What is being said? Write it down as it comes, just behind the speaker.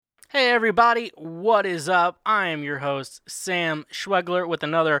Hey everybody, what is up? I am your host, Sam Schwegler, with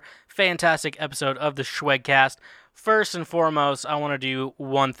another fantastic episode of the Schwegcast. First and foremost, I want to do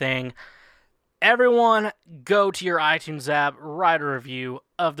one thing. Everyone, go to your iTunes app, write a review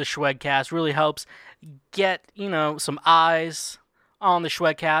of the Schwegcast. Really helps get, some eyes on the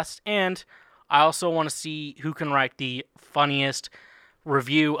Schwegcast. And I also want to see who can write the funniest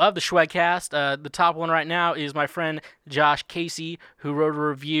review of the Schwegcast. The top one right now is my friend Josh Casey, who wrote a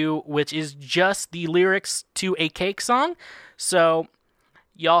review which is just the lyrics to a Cake song. So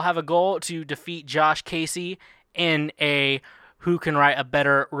y'all have a goal to defeat Josh Casey in a who can write a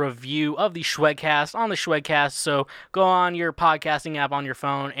better review of the Schwegcast on the Schwegcast. So go on your podcasting app on your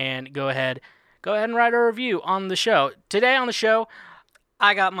phone and go ahead and write a review on the show. Today on the show,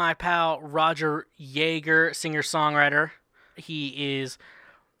 I got my pal Roger Yeager, singer-songwriter. He is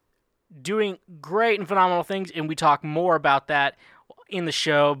doing great and phenomenal things, and we talk more about that in the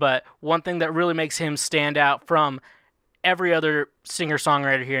show. But one thing that really makes him stand out from every other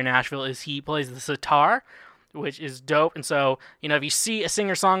singer-songwriter here in Nashville is he plays the sitar, which is dope. And so, if you see a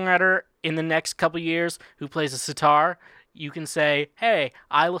singer-songwriter in the next couple years who plays the sitar, you can say, hey,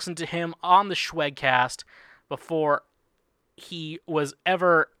 I listened to him on the Schwegcast before he was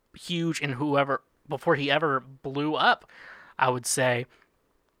ever huge and before he ever blew up, I would say.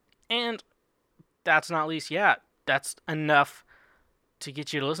 And that's not least yet. That's enough to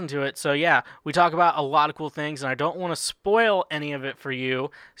get you to listen to it. So yeah, we talk about a lot of cool things, and I don't want to spoil any of it for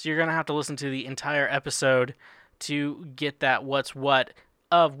you, so you're going to have to listen to the entire episode to get that what's what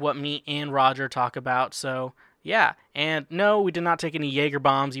of what me and Roger talk about. So yeah, and no, we did not take any Jaeger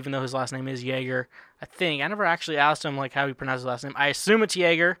bombs, even though his last name is Yeager. I think. I never actually asked him how he pronounced his last name. I assume it's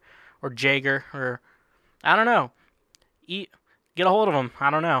Jaeger, or Jaeger, or I don't know. Get a hold of him. I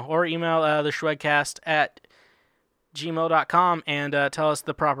don't know. Or email the Schwegcast at gmail.com and tell us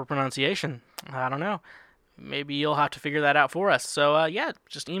the proper pronunciation. I don't know. Maybe you'll have to figure that out for us. So,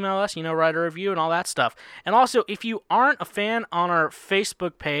 just email us, write a review and all that stuff. And also, if you aren't a fan on our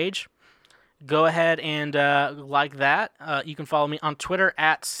Facebook page, go ahead and like that. You can follow me on Twitter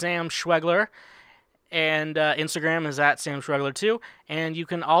at Sam Schwegler. And Instagram is at Sam Schwegler too. And you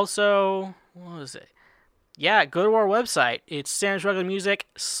can also, what is it? Yeah, go to our website. It's Sam Schwegler Music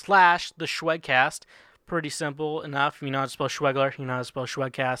 / the Schwegcast. Pretty simple enough. If you know how to spell Schwegler, you know how to spell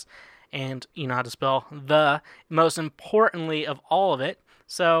Schwegcast, and you know how to spell the most importantly of all of it.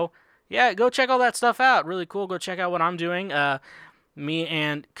 So, yeah, go check all that stuff out. Really cool. Go check out what I'm doing. Me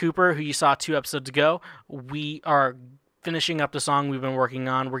and Cooper, who you saw 2 episodes ago, we are finishing up the song we've been working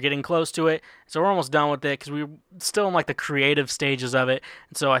on. We're getting close to it, so we're almost done with it because we're still in the creative stages of it.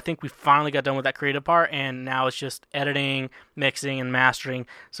 And so I think we finally got done with that creative part, and now it's just editing, mixing, and mastering.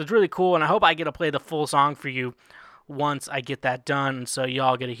 So it's really cool, and I hope I get to play the full song for you once I get that done, and so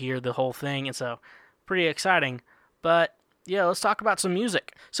y'all get to hear the whole thing. And so pretty exciting. But yeah, let's talk about some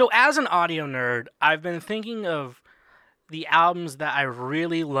music. So as an audio nerd, I've been thinking of the albums that I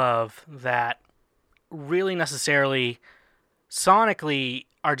really love that really necessarily sonically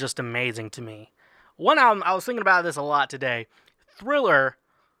are just amazing to me. One album, I was thinking about this a lot today. Thriller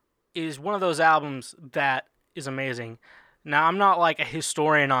is one of those albums that is amazing. Now, I'm not a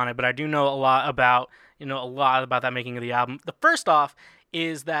historian on it, but I do know a lot about that making of the album. The first off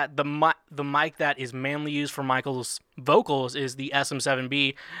is that the mic that is mainly used for Michael's vocals is the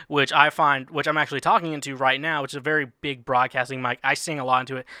SM7B, which I'm actually talking into right now, which is a very big broadcasting mic. I sing a lot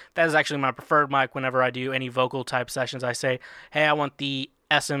into it. That is actually my preferred mic whenever I do any vocal type sessions. I say, hey, I want the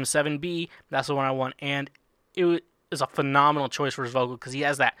SM7B. That's the one I want. And it is a phenomenal choice for his vocal because he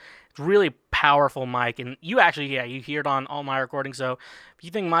has that really powerful mic. And you hear it on all my recordings. So if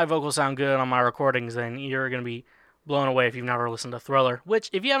you think my vocals sound good on my recordings, then you're going to be blown away if you've never listened to Thriller.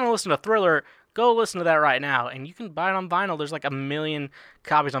 Which, if you haven't listened to Thriller, go listen to that right now. And you can buy it on vinyl. There's 1 million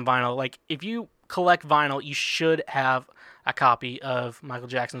copies on vinyl. If you collect vinyl, you should have a copy of Michael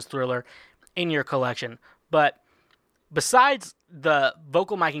Jackson's Thriller in your collection. But besides the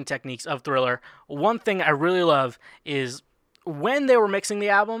vocal miking techniques of Thriller, one thing I really love is when they were mixing the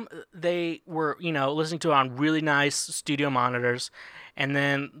album, they were, listening to it on really nice studio monitors. And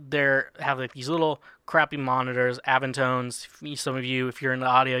then they have these little crappy monitors, Avantones. Some of you, if you're in the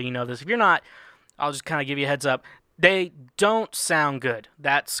audio, you know this. If you're not, I'll just kind of give you a heads up. They don't sound good.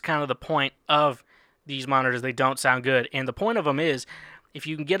 That's kind of the point of these monitors. They don't sound good. And the point of them is, if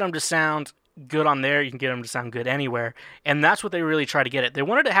you can get them to sound good on there, you can get them to sound good anywhere. And that's what they really try to get at. They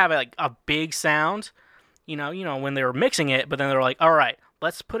wanted to have a big sound, when they were mixing it, but then they were like, all right,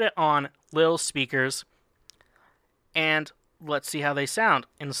 let's put it on little speakers and let's see how they sound.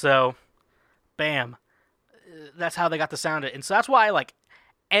 And so, bam, that's how they got the sound. And so that's why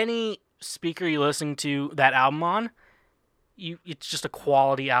any speaker you listen to that album on, it's just a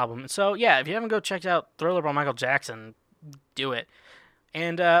quality album. So yeah, if you haven't checked out Thriller by Michael Jackson, do it.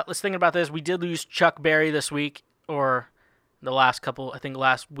 And let's think about this. We did lose Chuck Berry this week, or the last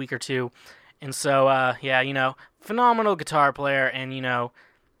week or two. And so, phenomenal guitar player, and,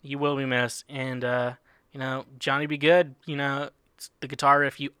 he will be missed. And, Johnny B. Goode, it's the guitar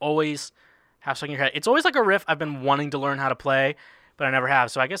riff you always have stuck in your head. It's always like a riff I've been wanting to learn how to play, but I never have.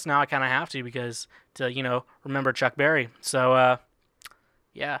 So I guess now I kind of have to remember Chuck Berry. So, I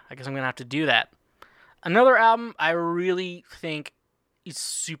guess I'm going to have to do that. Another album I really think is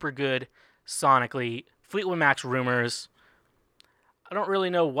super good sonically, Fleetwood Mac's Rumours. I don't really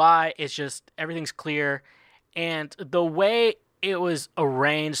know why. It's just everything's clear, and the way it was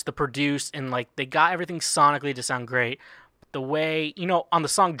arranged, the produced, and they got everything sonically to sound great. The way, on the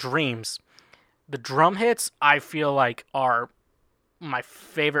song Dreams, the drum hits I feel like are my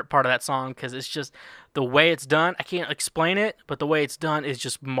favorite part of that song, because it's just the way it's done. I can't explain it, but the way it's done is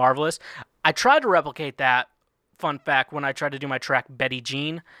just marvelous. I tried to replicate that, fun fact, when I tried to do my track Betty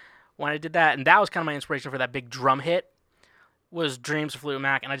Jean. When I did that, and that was kind of my inspiration for that big drum hit, was Dreams of Fleetwood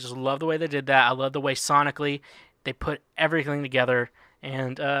Mac, and I just love the way they did that. I love the way sonically they put everything together,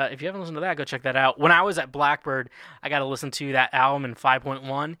 and if you haven't listened to that, go check that out. When I was at Blackbird, I got to listen to that album in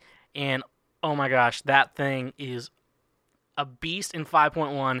 5.1, and oh my gosh, that thing is a beast in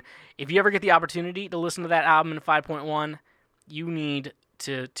 5.1. If you ever get the opportunity to listen to that album in 5.1, you need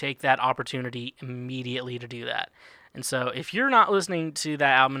to take that opportunity immediately to do that. And so if you're not listening to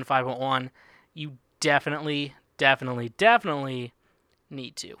that album in 5.1, you definitely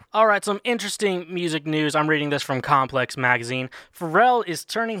need to. Alright, some interesting music news. I'm reading this from Complex Magazine. Pharrell is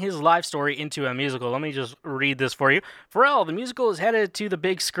turning his life story into a musical. Let me just read this for you. Pharrell, the musical, is headed to the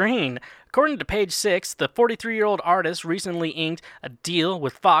big screen. According to Page Six, the 43-year-old artist recently inked a deal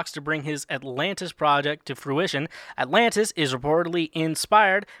with Fox to bring his Atlantis project to fruition. Atlantis is reportedly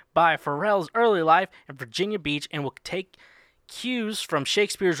inspired by Pharrell's early life in Virginia Beach and will take cues from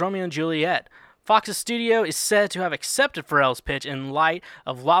Shakespeare's Romeo and Juliet. Fox's studio is said to have accepted Pharrell's pitch in light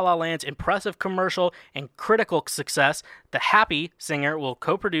of La La Land's impressive commercial and critical success. The Happy singer will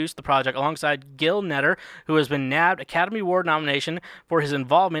co-produce the project alongside Gil Netter, who has been nabbed Academy Award nomination for his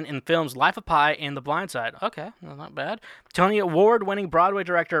involvement in films Life of Pi and The Blind Side. Okay, not bad. Tony Award-winning Broadway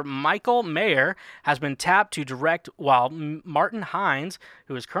director Michael Mayer has been tapped to direct, while Martin Hines,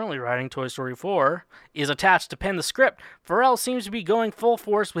 who is currently writing Toy Story 4, is attached to pen the script. Pharrell seems to be going full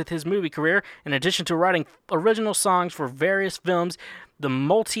force with his movie career. In addition to writing original songs for various films, the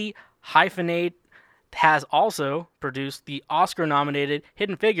multi-hyphenate has also produced the Oscar-nominated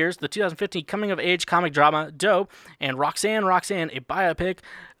Hidden Figures, the 2015 coming-of-age comic drama Dope, and Roxanne, a biopic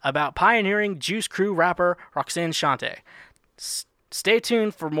about pioneering Juice Crew rapper Roxanne Shante. Stay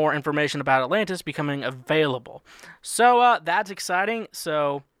tuned for more information about Atlantis becoming available. So that's exciting.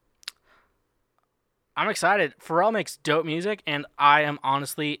 So I'm excited. Pharrell makes dope music, and I am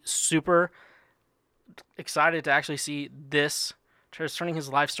honestly super excited to actually see this turning his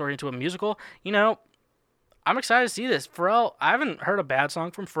life story into a musical. I'm excited to see this. Pharrell, I haven't heard a bad song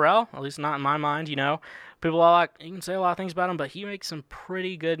from Pharrell, at least not in my mind, People you can say a lot of things about him, but he makes some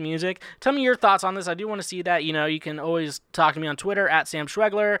pretty good music. Tell me your thoughts on this. I do want to see that. You can always talk to me on Twitter,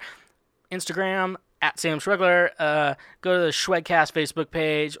 @SamSchwegler, Instagram, @SamSchwegler. Go to the Schwegcast Facebook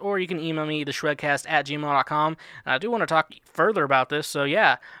page, or you can email me, theschwegcast@gmail.com. And I do want to talk further about this, so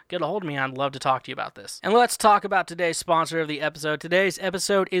yeah, get a hold of me. I'd love to talk to you about this. And let's talk about today's sponsor of the episode. Today's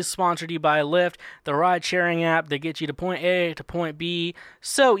episode is sponsored to you by Lyft, the ride-sharing app that gets you to point A to point B.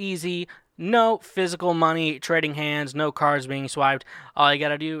 So easy. No physical money trading hands, no cards being swiped. All you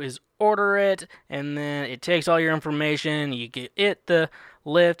gotta do is order it, and then it takes all your information. You get the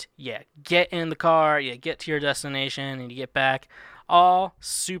Lyft, you get in the car, you get to your destination, and you get back. All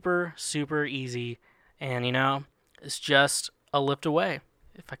super, super easy. And, it's just a Lyft away,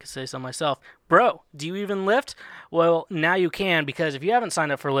 if I could say so myself. Bro, do you even Lyft? Well, now you can, because if you haven't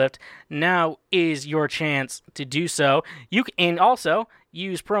signed up for Lyft, now is your chance to do so. You can, and also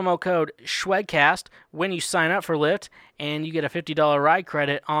use promo code SCHWEGCAST when you sign up for Lyft, and you get a $50 ride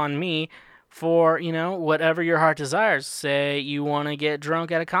credit on me for, whatever your heart desires. Say you want to get drunk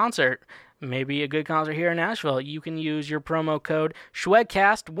at a concert, maybe a good concert here in Nashville. You can use your promo code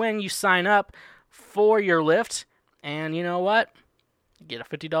SCHWEGCAST when you sign up for your Lyft, and you know what? Get a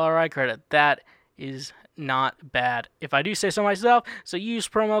 $50 ride credit. That is not bad, if I do say so myself. So use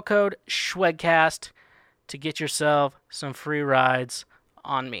promo code SCHWEGCAST to get yourself some free rides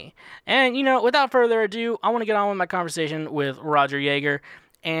on me. And, without further ado, I want to get on with my conversation with Roger Yeager.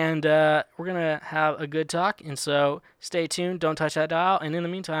 and we're going to have a good talk. And so stay tuned. Don't touch that dial. And in the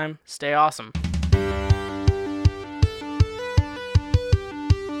meantime, stay awesome.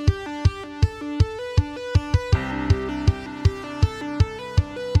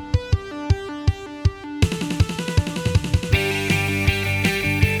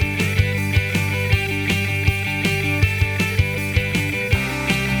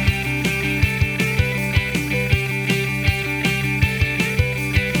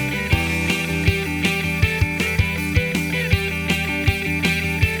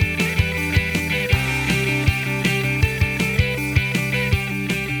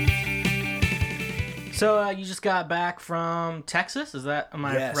 So you just got back from Texas? Am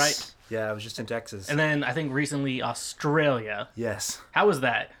I right? Yeah, I was just in Texas. And then I think recently Australia. Yes. How was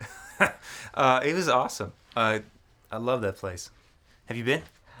that? It was awesome. I love that place. Have you been?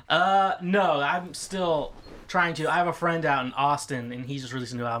 No, I'm still trying to. I have a friend out in Austin, and he's just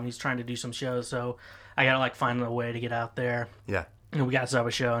released a new album. He's trying to do some shows, so I gotta find a way to get out there. Yeah. And we gotta set up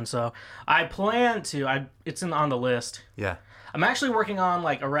a show, and so I plan to. It's on the list. Yeah. I'm actually working on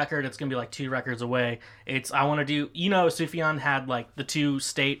a record. It's gonna be 2 records away. I want to do. Sufjan had the 2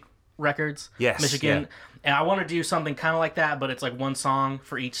 state records. Yes. Michigan. Yeah. And I want to do something kind of like that, but it's one song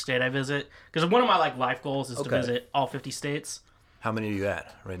for each state I visit. Because one of my life goals is to visit all 50 states. How many are you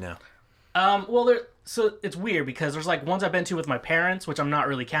at right now? So it's weird because there's ones I've been to with my parents, which I'm not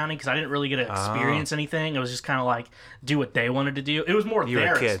really counting because I didn't really get to experience anything. It was just kind of do what they wanted to do. It was more you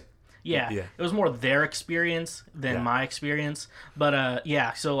were a kid. Yeah, it was more their experience than my experience. But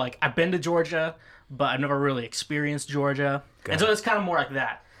so I've been to Georgia, but I've never really experienced Georgia, and so it's kind of more like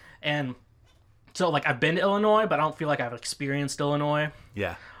that. And so I've been to Illinois, but I don't feel like I've experienced Illinois.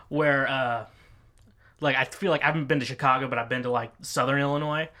 Yeah. Where I feel like I haven't been to Chicago, but I've been to Southern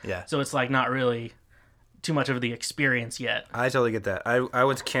Illinois. Yeah. So it's not really too much of the experience yet. I totally get that. I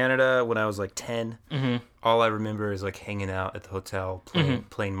went to Canada when I was 10. Mm-hmm. All I remember is hanging out at the hotel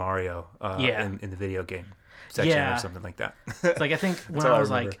playing Mario in the video game section or something like that. It's I think when I was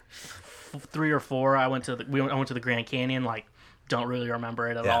 3 or 4, I went to the Grand Canyon. Don't really remember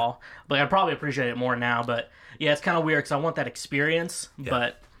it at all, but I probably appreciate it more now. But yeah, it's kind of weird because I want that experience,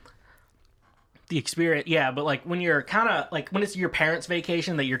 but the experience, but when you're kind of when it's your parents'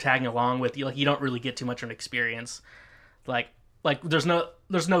 vacation that you're tagging along with, you don't really get too much of an experience. There's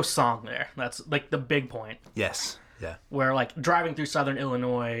no song there. That's the big point. Yes. Yeah. Where driving through Southern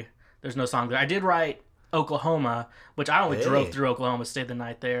Illinois, there's no song there. I did write Oklahoma, which I only drove through Oklahoma, stayed the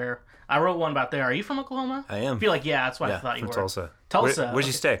night there. I wrote one about there. Are you from Oklahoma? I am. I feel that's why I thought you were. Tulsa. Tulsa. Where'd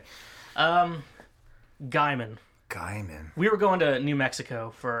you stay? Guyman. We were going to New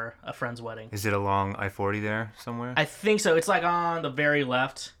Mexico for a friend's wedding. Is it along I-40 there somewhere? I think so. It's on the very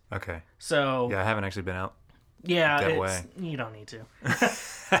left. Okay. So yeah, I haven't actually been out. Yeah, that way. You don't need to.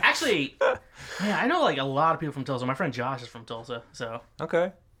 Actually, I know a lot of people from Tulsa. My friend Josh is from Tulsa, so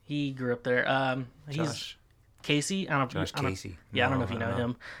okay. He grew up there. He's Josh. Casey. Josh Casey. I don't know if you know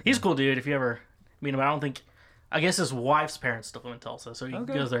him. He's a cool dude. If you ever meet him, I guess his wife's parents still live in Tulsa, so he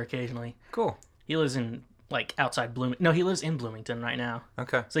goes there occasionally. Cool. He lives in outside Bloomington. No, he lives in Bloomington right now.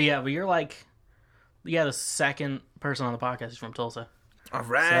 Okay. So yeah, but you're the second person on the podcast is from Tulsa. All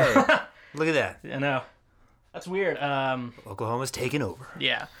right. So, look at that. I know. That's weird. Oklahoma's taking over.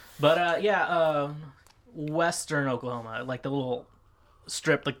 Yeah. But western Oklahoma, the little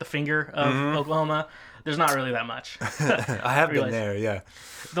strip, the finger of Oklahoma, there's not really that much. I have been there, yeah.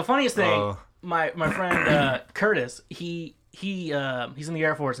 The funniest thing, my friend Curtis, he's in the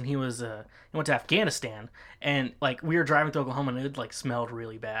Air Force, and he went to Afghanistan, and we were driving through Oklahoma, and it smelled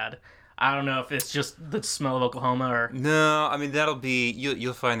really bad. I don't know if it's just the smell of Oklahoma or... No, I mean, that'll be...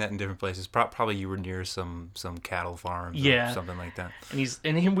 You'll find that in different places. Probably you were near some cattle farms or something like that.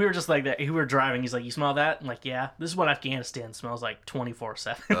 And we were just like that. We were driving. He's like, you smell that? I'm like, yeah. This is what Afghanistan smells like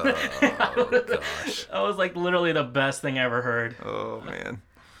 24/7. Oh, gosh. That was literally the best thing I ever heard. Oh, man.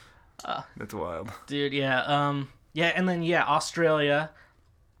 That's wild. Dude, yeah. And then, Australia.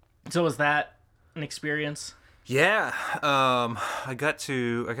 So was that an experience? Yeah, I got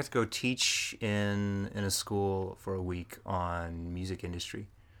to go teach in a school for a week on music industry,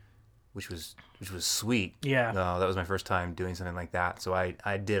 which was sweet. Yeah, that was my first time doing something like that. So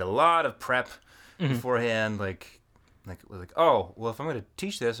I did a lot of prep beforehand. Oh, well, if I'm going to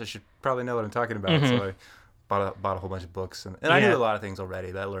teach this, I should probably know what I'm talking about. So I bought a whole bunch of books, and I knew a lot of things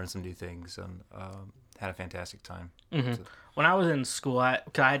already, but I learned some new things and had a fantastic time. So, when I was in school, I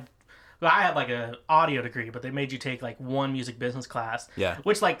had an audio degree, but they made you take one music business class. Yeah.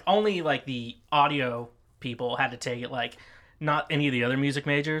 Which only the audio people had to take it, not any of the other music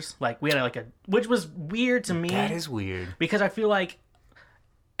majors. We had which was weird to me. That is weird. Because I feel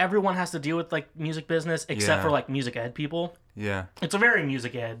everyone has to deal with like music business except Yeah. for like music ed people. Yeah. It's a very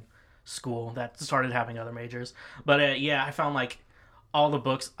music ed school that started having other majors. But yeah, I found like all the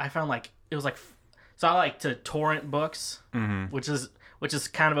books. I found like it was like so I like to torrent books, which is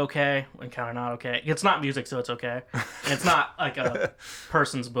kind of okay and kind of not okay. It's not music, so it's okay. And it's not like a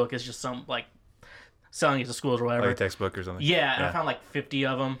person's book. It's just some like selling it to schools or whatever. Like a textbook or something. Yeah, and I found like 50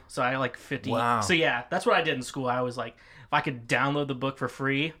 of them. So I had like 50. Wow. So yeah, that's what I did in school. I was like, if I could download the book for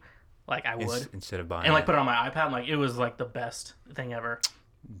free, like I would. Instead of buying And like it. put it on my iPad. Like it was like the best thing ever.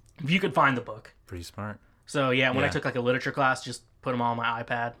 If you could find the book. Pretty smart. So yeah, when I Yeah. took like a literature class, just put them all on my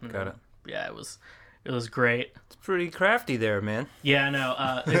iPad. And, Got it. Yeah, it was great. It's pretty crafty there, man. Yeah, I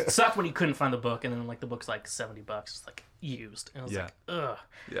know. It sucked when you couldn't find the book, and then like the book's like $70, it's like used, and I was Yeah. like, ugh.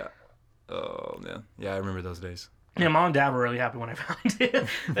 Yeah. Oh, man. Yeah, I remember those days. Yeah, mom and dad were really happy when I found it.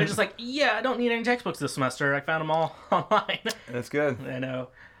 They're just like, yeah, I don't need any textbooks this semester. I found them all online. That's good. I know.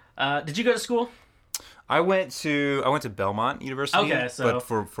 Did you go to school? I went to Belmont University, Okay, so-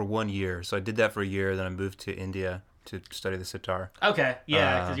 but for 1 year. So I did that for a year. Then I moved to India to study the sitar. Okay,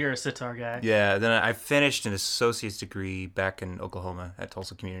 yeah, because you're a sitar guy. Yeah. Then I finished an associate's degree back in Oklahoma at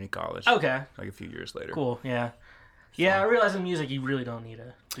Tulsa Community College. Okay, Like a few years later. cool, yeah. Yeah, I realize in music you really don't need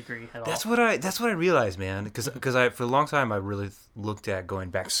a degree at all. That's what I realized, man. Because I for a long time I really looked at going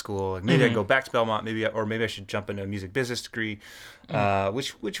back to school. Like maybe I go back to Belmont, maybe I should jump into a music business degree,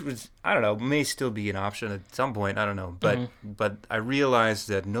 which was I don't know may still be an option at some point. I don't know, but I realized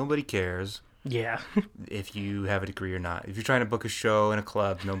that nobody cares Yeah. if you have a degree or not. If you're trying to book a show in a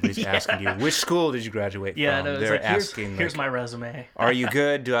club, nobody's asking you which school did you graduate Yeah, from. no, it's They're like, asking here's like, my resume. are you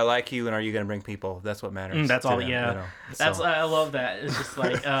good? Do I like you? And are you going to bring people? That's what matters. That's to all. them, Yeah, you know? that's So- I love that. It's just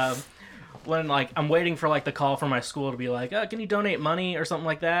like when like I'm waiting for like the call from my school to be like, oh, can you donate money or something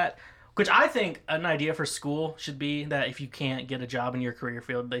like that? Which I think an idea for school should be that if you can't get a job in your career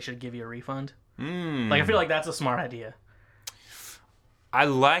field, they should give you a refund. Like I feel like that's a smart idea. I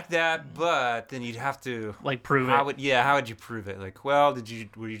like that, but then you'd have to Like prove it. how would you prove it? Like, well,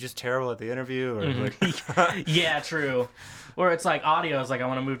 were you just terrible at the interview, or like, Yeah, true. Or it's like audio. It's like I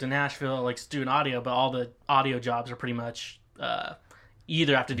want to move to Nashville, like do an audio, but all the audio jobs are pretty much you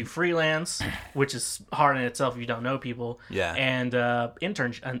either have to do freelance, which is hard in itself if you don't know people. Yeah. And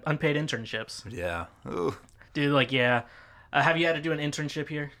unpaid internships. yeah, ooh, Dude, like yeah. Have you had to do an internship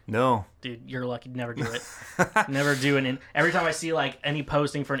here? no, Dude, you're lucky. Never do it. Never do every time I see like any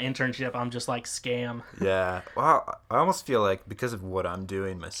posting for an internship, I'm just like scam. yeah. Well, I almost feel like because of what I'm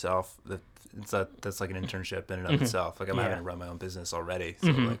doing myself, that's like an internship in and of itself. Like I'm Yeah. having to run my own business already, so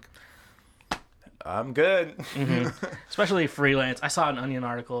like I'm good. Especially freelance. I saw an Onion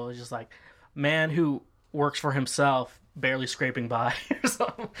article. It was just like, man who works for himself barely scraping by or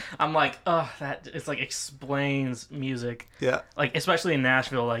something. I'm like, oh, that it's like explains music, Yeah, like especially in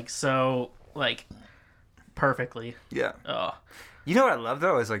Nashville, like so like perfectly. yeah. Oh, You know what I love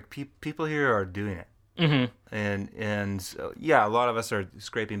though is like people here are doing it. And yeah, a lot of us are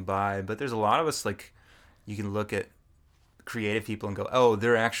scraping by, but there's a lot of us like you can look at creative people and go, oh,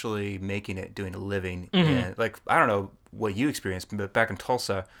 they're actually making it, doing a living. And like I don't know what you experienced, but back in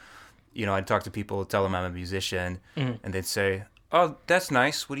Tulsa, you know, I'd talk to people, tell them I'm a musician, and they'd say, oh, that's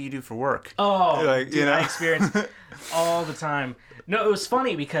nice. What do you do for work? oh, Like, dude, you know? I experience all the time. No, it was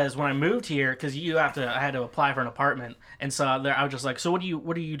funny because when I moved here, because I had to apply for an apartment, and so I was just like, so what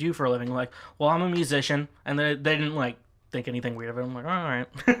do you do for a living? Like, well, I'm a musician, and they didn't like think anything weird of it. I'm like, all right,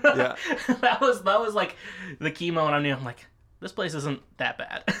 Yeah. that was like the key moment I knew. I'm like, this place isn't that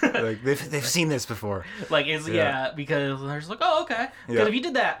bad. Like they've seen this before. Like it's because they're just like, oh, okay. Because Yeah. if you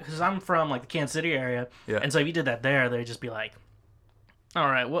did that, because I'm from like the Kansas City area, Yeah. and so if you did that there, they'd just be like, all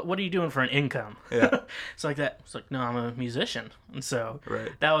right, what are you doing for an income? Yeah. It's like that. It's like, no, I'm a musician, and so Right.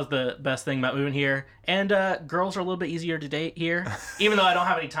 that was the best thing about moving here. And girls are a little bit easier to date here, even though I don't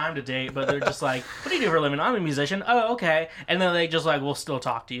have any time to date. But they're just like, what do you do for a living? I'm a musician. Oh, okay. And then they just like, we'll still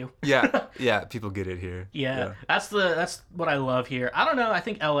talk to you. Yeah, yeah. People get it here. Yeah, that's what I love here. I don't know. I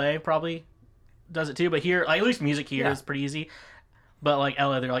think LA probably does it too, but here, like, at least music here is pretty easy. But like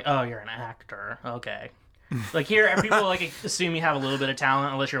LA, they're like, oh, you're an actor, okay. Like here, people like assume you have a little bit of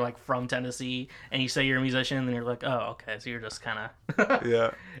talent unless you're like from Tennessee and you say you're a musician, then you're like, oh, okay, so you're just kind of.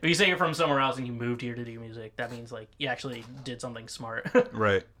 Yeah. If you say you're from somewhere else and you moved here to do music, that means like you actually did something smart.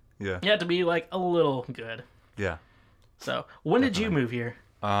 Right. Yeah. You have to be like a little good. Yeah. So when did you move here?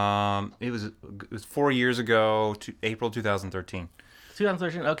 It was 4 years ago, to April 2013.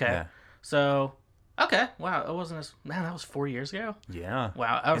 2013. Okay. Yeah. So. Okay, wow, it wasn't as... Man, that was 4 years ago? Yeah.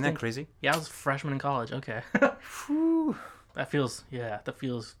 Wow. Isn't that crazy? Yeah, I was a freshman in college, okay. Whew. That feels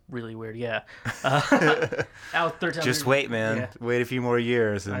really weird. Yeah. Out 13. Just wait, man. Yeah. Wait a few more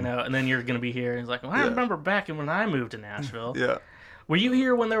years. And... I know, and then you're gonna be here, and it's like, well, I remember back when I moved to Nashville. Yeah. Were you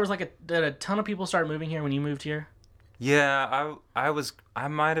here when there was like a ton of people started moving here when you moved here? Yeah, I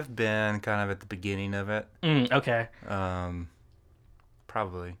might have been kind of at the beginning of it. Okay.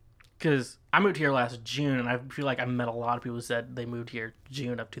 Probably. Because I moved here last June, and I feel like I met a lot of people who said they moved here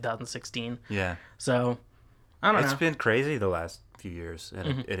June of 2016. Yeah. So, I don't know. It's been crazy the last few years,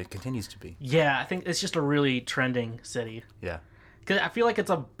 and it continues to be. Yeah, I think it's just a really trending city. Yeah. Because I feel like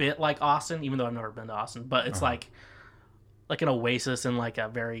it's a bit like Austin, even though I've never been to Austin. But it's like an oasis in like a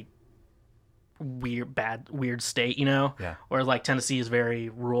very weird state, you know? Yeah. Whereas like Tennessee is very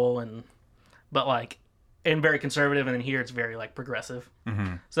rural and very conservative, and then here it's very like progressive.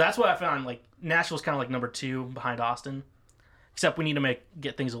 Mm-hmm. So that's what I found. Like Nashville's kind of like number 2 behind Austin, except we need to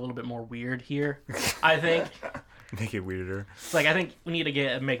get things a little bit more weird here. I think make it weirder. It's like I think we need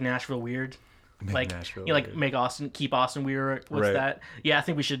to make Nashville weird. Make keep Austin weird. What's that? Yeah, I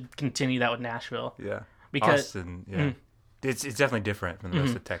think we should continue that with Nashville. Yeah, because Austin. Yeah, it's definitely different from the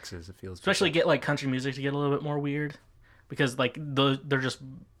rest of Texas. It feels especially different. Get like country music to get a little bit more weird, because like they're just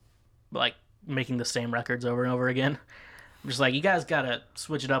like making the same records over and over again. I'm just like, you guys gotta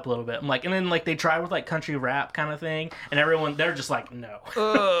switch it up a little bit. I'm like, and then like they try with like country rap kind of thing, and they're just like, no.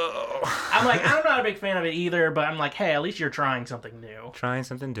 I'm like, I'm not a big fan of it either, but I'm like, hey, at least you're trying something new. Trying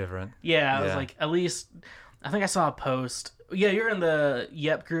something different. Yeah, I was like, at least, I think I saw a post. Yeah, you're in the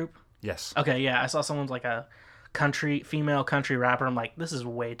Yep group? Yes. Okay, yeah, I saw someone's like a female country rapper. I'm like, this is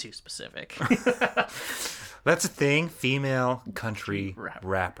way too specific. That's a thing, female country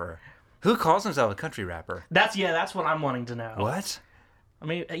rapper. Who calls himself a country rapper? That's what I'm wanting to know. What? I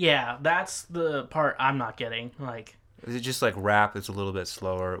mean, yeah, that's the part I'm not getting. Like, is it just like rap that's a little bit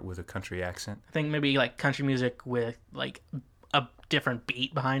slower with a country accent? I think maybe like country music with like a different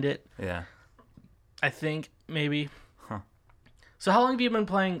beat behind it. Yeah. I think maybe. Huh. So how long have you been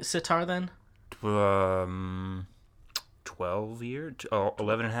playing sitar then? 12 years?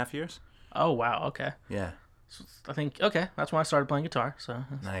 11 and a half years? Oh, wow. Okay. Yeah. I think, okay, that's when I started playing guitar. So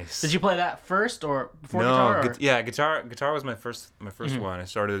nice. Did you play that first or before guitar? Or? Yeah, guitar was my first one. I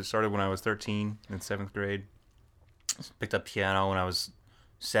started when I was 13 in 7th grade. Picked up piano when I was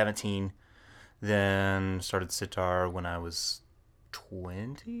 17. Then started sitar when I was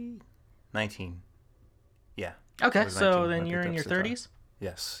 19. Yeah. Okay, so then you're in your sitar. 30s?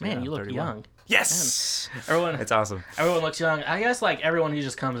 Yes. Man, yeah, you look 31. young. Yes. Man. It's awesome. Everyone looks young. I guess like everyone who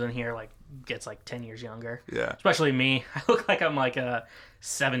just comes in here like gets like 10 years younger. Yeah. Especially me. I look like I'm like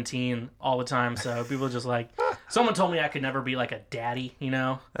 17 all the time. So people just like, someone told me I could never be like a daddy, you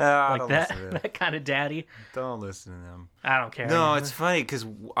know? Like that kind of daddy. Don't listen to them. I don't care. No, it's funny because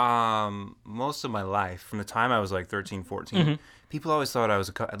most of my life, from the time I was like 13, 14, people always thought I was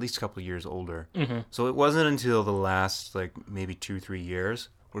at least a couple of years older. Mm-hmm. So it wasn't until the last like maybe 2-3 years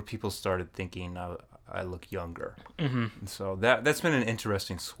where people started thinking I look younger. Mm-hmm. And so that's been an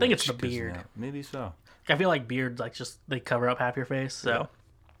interesting switch. I think it's the beard. Maybe so. I feel like beards like just they cover up half your face. So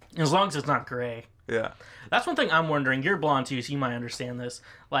as long as it's not gray. Yeah. That's one thing I'm wondering. You're blonde too, so you might understand this.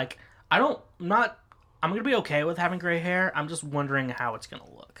 Like I'm gonna be okay with having gray hair. I'm just wondering how it's gonna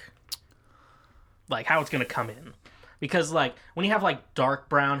look. Like how it's gonna come in. Because like when you have like dark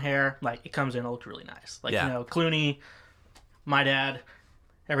brown hair, like it comes in, it looks really nice. Like you know, Clooney, my dad,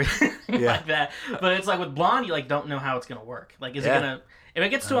 everything like that. But it's like with blonde, you like don't know how it's gonna work. Like is it gonna? If it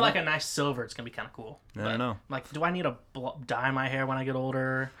gets to like a nice silver, it's gonna be kind of cool. I don't know. Like, do I need to dye my hair when I get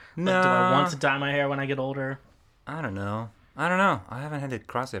older? No. Like, do I want to dye my hair when I get older? I don't know. I haven't had to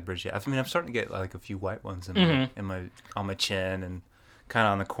cross that bridge yet. I mean, I'm starting to get like a few white ones in my on my chin and kind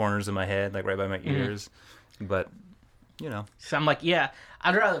of on the corners of my head, like right by my ears. But you know, so I'm like, yeah,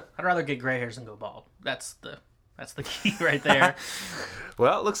 I'd rather get gray hairs than go bald. That's the key right there.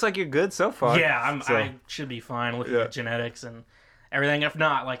 Well, it looks like you're good so far. Yeah, I should be fine looking at genetics and everything. If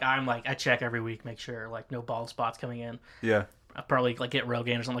not, like I check every week, make sure like no bald spots coming in. Yeah. I'll probably like get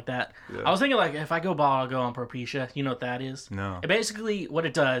Rogaine or something like that. Yeah. I was thinking like if I go bald, I'll go on Propecia. You know what that is? No. It basically what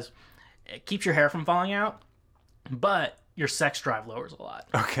it does, it keeps your hair from falling out, but your sex drive lowers a lot.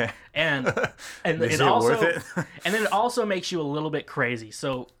 Okay. And Is it also worth it? and then it also makes you a little bit crazy.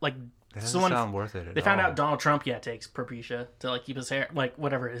 So like that doesn't sound worth it at they found out Donald Trump takes Propecia to like keep his hair like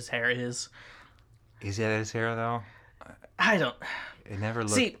whatever his hair is. Is that his hair though? I don't. It never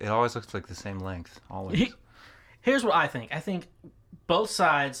looks. It always looks like the same length. Always. Here's what I think. I think both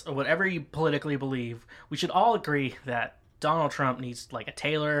sides, or whatever you politically believe, we should all agree that Donald Trump needs like a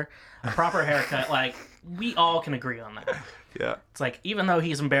tailor, a proper haircut. Like we all can agree on that. Yeah. It's like even though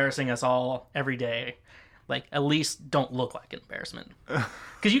he's embarrassing us all every day, like at least don't look like an embarrassment.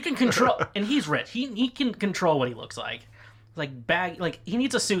 Because you can control, and he's rich. He can control what he looks like. Like he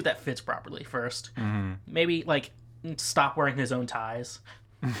needs a suit that fits properly first. Mm-hmm. Maybe like stop wearing his own ties.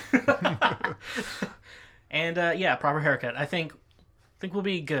 And yeah, proper haircut. I think we'll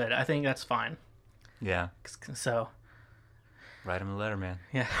be good. I think that's fine. Yeah. So Write him a letter, man.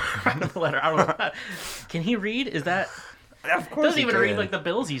 yeah, write him a letter. I don't know. Can he read? Is that? Of He doesn't even read like the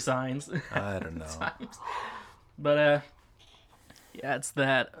bills he signs. I don't know. But yeah, it's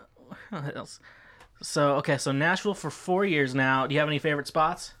that. What else? So okay, so Nashville for 4 years now. Do you have any favorite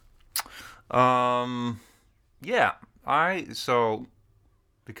spots? Yeah.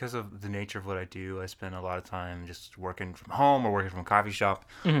 Because of the nature of what I do, I spend a lot of time just working from home or working from a coffee shop.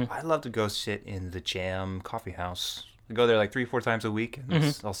 Mm-hmm. I love to go sit in the Jam Coffee House. I go there like 3-4 times a week,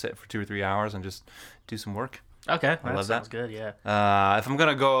 and I'll sit for 2 or 3 hours and just do some work. Okay, I love that. Sounds good. Yeah. If I'm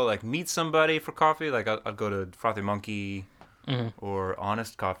gonna go like meet somebody for coffee, like I'll go to Frothy Monkey or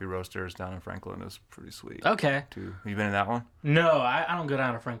Honest Coffee Roasters down in Franklin. It's pretty sweet. Okay. Too. Have you been in that one? No, I don't go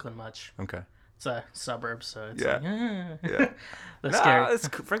down to Franklin much. Okay. It's a suburb, so it's Yeah. like, Yeah. that's scary.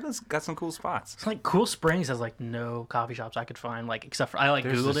 Franklin's got some cool spots. It's like Cool Springs has like no coffee shops I could find, like except for I like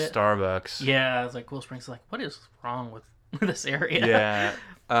There's Googled the it. Starbucks. Yeah, I was like Cool Springs. Like, what is wrong with this area? Yeah.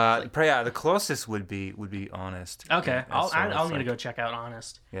 The closest would be Honest. Okay, Yeah, I'll so it's need to like- go check out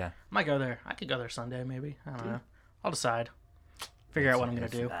Honest. Yeah. Might go there. I could go there Sunday, maybe. I don't know. I'll decide. Figure out what I'm gonna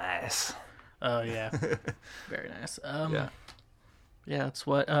do. Nice. Oh yeah, very nice. Yeah. Yeah, that's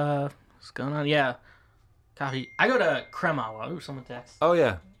what's going on. Yeah, coffee. I go to Crema. Ooh, someone text. Oh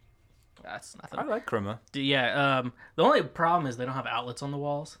yeah. That's I nothing. like Crema. Yeah. The only problem is they don't have outlets on the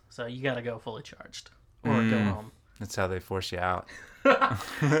walls, so you got to go fully charged or go home. That's how they force you out. Yeah,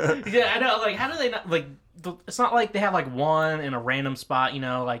 I know. Like, how do they not like? It's not like they have like one in a random spot. You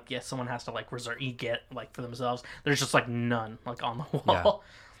know, like yes, someone has to like reserve. You get like for themselves. There's just like none like on the wall.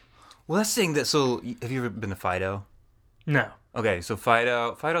 Well, that's the thing that. So, have you ever been to Fido? No. Okay, so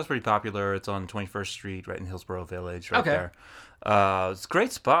Fido's pretty popular. It's on 21st Street, right in Hillsborough Village, right there. It's a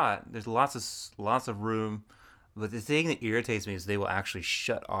great spot. There's lots of room, but the thing that irritates me is they will actually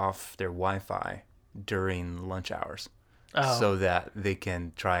shut off their Wi-Fi during lunch hours, so that they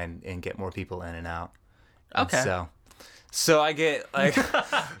can try and get more people in and out. Okay. And so I get like,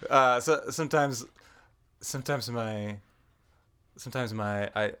 so sometimes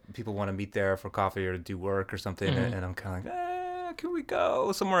people want to meet there for coffee or to do work or something, and I'm kind of like, can we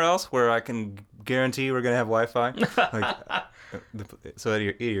go somewhere else where I can guarantee we're gonna have Wi-Fi? Like, so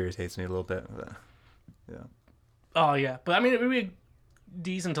it irritates me a little bit. But, yeah. Oh yeah, but I mean, it would be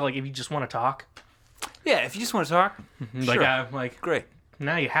decent to like if you just want to talk. Yeah, if you just want to talk, Like sure. I'm like Great.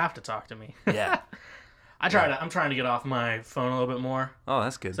 now you have to talk to me. Yeah. I'm trying to get off my phone a little bit more. Oh,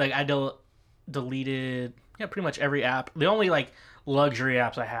 that's good. It's like I deleted pretty much every app. The only like luxury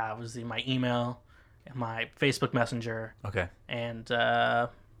apps I have is my email, and my Facebook Messenger, Okay. and I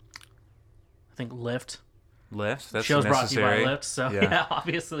think Lyft. Lyft. That's Show's necessary. brought to you by Lyft, so Yeah. yeah,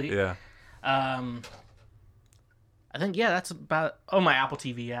 obviously. Yeah. I think that's about my Apple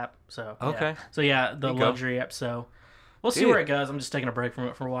TV app. So yeah. Okay. So yeah, the There you go. luxury app. So we'll see Dude. where it goes. I'm just taking a break from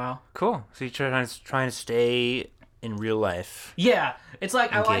it for a while. Cool. So you're trying to stay in real life. Yeah, it's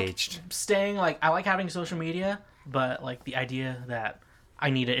like Engaged. I like staying. Like I like having social media, but like the idea that I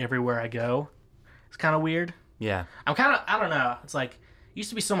need it everywhere I go, is kind of weird. Yeah. I don't know. It's like it used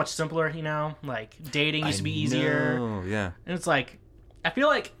to be so much simpler, you know. Like dating used to be easier. Oh yeah. And it's like, I feel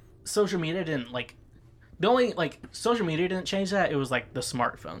like social media didn't like, the only like social media didn't change that. It was like the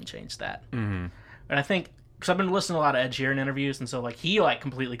smartphone changed that. Mm-hmm. And I think because I've been listening to a lot of Ed Sheeran interviews, and so like he like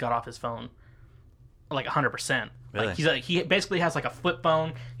completely got off his phone, like 100%. Really? Like he basically has like a flip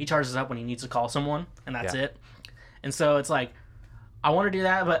phone. He charges up when he needs to call someone, and that's it. And so it's like, I want to do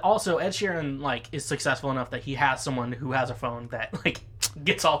that, but also Ed Sheeran like is successful enough that he has someone who has a phone that like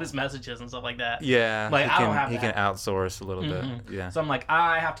gets all his messages and stuff like that. Yeah. Like, I don't have He that. can outsource a little bit. Yeah. So I'm like,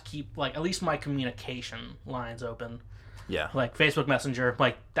 I have to keep like at least my communication lines open. Yeah. Like Facebook Messenger,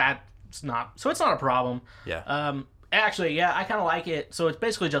 like that's not, so it's not a problem. Yeah. Actually, yeah, I kind of like it. So it's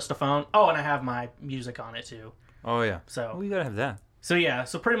basically just a phone. Oh, and I have my music on it too. Oh yeah. So you gotta have that. So yeah,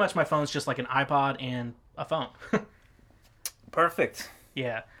 so pretty much my phone's just like an iPod and a phone. Perfect.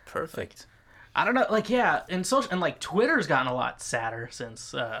 Yeah. Perfect. I don't know, like and social and like Twitter's gotten a lot sadder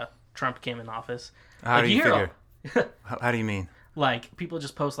since Trump came in office. How Like, do you hear- figure? How do you mean? Like people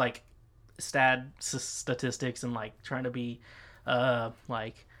just post like statistics and like trying to be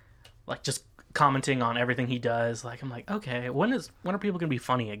like just commenting on everything he does. Like I'm like, okay, when are people gonna be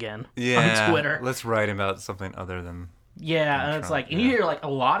funny again on Twitter? Let's write about something other than. Yeah, and it's Trump, like, and you hear like a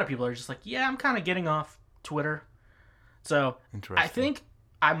lot of people are just like, yeah, I'm kind of getting off Twitter. So I think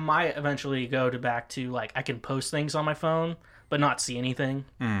I might eventually go back to like I can post things on my phone but not see anything.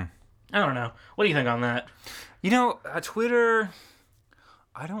 I don't know. What do you think on that? Twitter.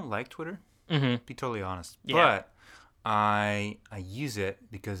 I don't like Twitter. To be totally honest, but I use it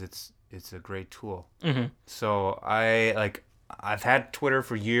because it's a great tool. So I've had Twitter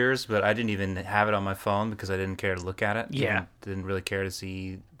for years, but I didn't even have it on my phone because I didn't care to look at it. Didn't really care to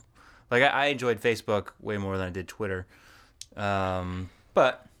see. Like I enjoyed Facebook way more than I did Twitter.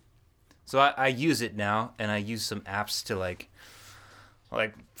 But so I use it now, and I use some apps to like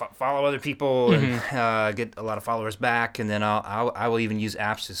follow other people and get a lot of followers back, and then I will even use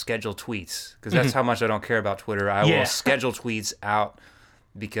apps to schedule tweets because that's how much I don't care about Twitter. I will schedule tweets out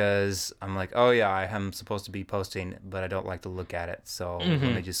because I'm like, oh yeah, I am supposed to be posting, but I don't like to look at it, so let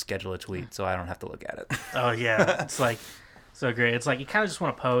me just schedule a tweet so I don't have to look at it. Oh yeah, it's like so great. It's like you kind of just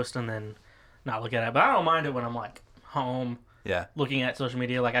want to post and then not look at it, but I don't mind it when I'm like home. Yeah. Looking at social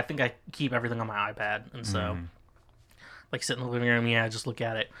media, like I think I keep everything on my iPad, and so like sit in the living room, just look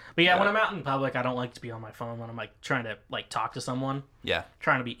at it. But when I'm out in public, I don't like to be on my phone when I'm like trying to like talk to someone. Yeah.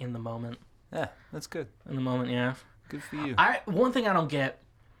 Trying to be in the moment. Yeah, that's good. In the moment, yeah. Good for you. One thing I don't get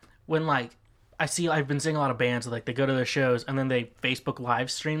when like I've been seeing a lot of bands like they go to their shows and then they Facebook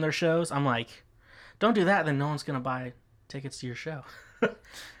live stream their shows. I'm like, don't do that, then no one's gonna buy tickets to your show.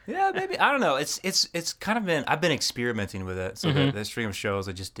 Yeah, maybe. I don't know. It's kind of been. I've been experimenting with it. So the stream of shows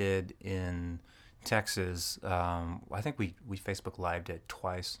I just did in Texas. I think we Facebook lived it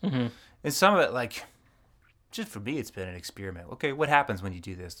twice. And some of it, like, just for me, it's been an experiment. Okay, what happens when you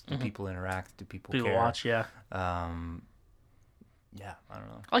do this? Do people interact? Do people care? Watch? Yeah. Yeah, I don't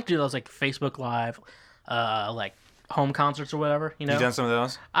know. I like to do those like Facebook Live, like home concerts or whatever. You done some of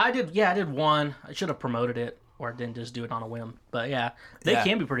those? I did. Yeah, I did one. I should have promoted it. Or didn't just do it on a whim. But yeah, they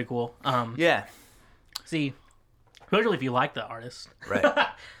can be pretty cool. See, especially if you like the artist. Right.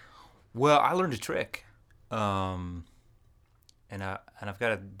 Well, I learned a trick. And I've got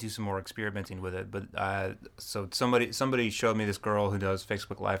to do some more experimenting with it. But so somebody showed me this girl who does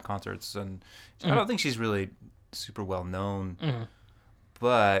Facebook Live concerts, and I don't think she's really super well known.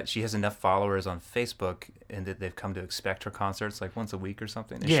 But she has enough followers on Facebook, and that they've come to expect her concerts like once a week or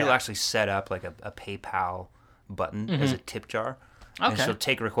something. And she'll actually set up like a PayPal button as a tip jar, and she'll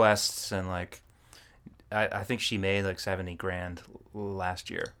take requests, and like I think she made like $70,000 last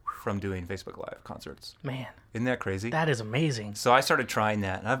year from doing Facebook Live concerts. Man, isn't that crazy? That is amazing. So I started trying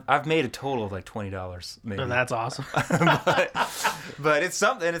that, and I've made a total of like $20 maybe. Oh, that's awesome. but it's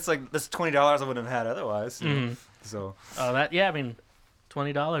something. It's like this $20 I wouldn't have had otherwise. So I mean,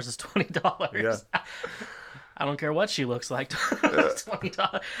 $20 is $20. Yeah. I don't care what she looks like.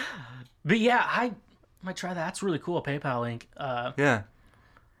 $20. But yeah, I might try that. That's really cool. A PayPal link.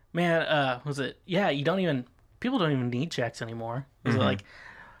 Man, was it? Yeah, people don't even need checks anymore. Was it like,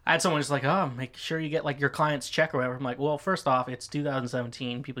 I had someone just like, oh, make sure you get like your client's check or whatever. I'm like, well, first off, it's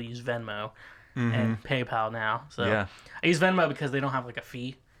 2017. People use Venmo and PayPal now. So I use Venmo because they don't have like a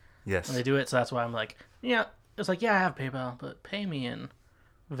fee when they do it. So that's why I'm like, it's like, I have PayPal, but pay me in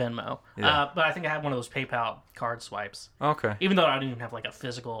Venmo. But I think I had one of those PayPal card swipes. Okay. Even though I didn't even have like a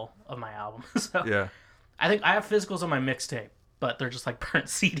physical of my album. So I think I have physicals on my mixtape, but they're just like burnt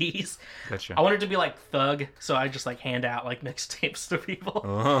CDs. Gotcha. I wanted to be like Thug, so I just like hand out like mixtapes to people.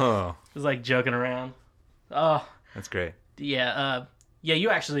 Oh. Just like joking around. Oh. That's great. Yeah.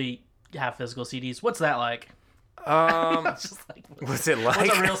 You actually have physical CDs. What's that like? Just like, what's it like?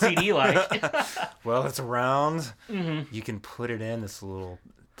 What's a real CD like? Well, it's round. You can put it in this little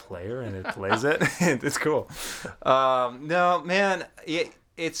player, and it plays it. It's cool. No, man.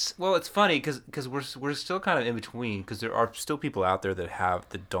 It's funny because we're still kind of in between, because there are still people out there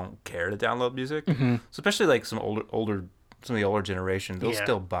that don't care to download music. So especially like some of the older generation, they'll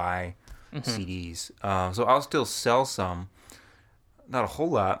still buy CDs. So I'll still sell some, not a whole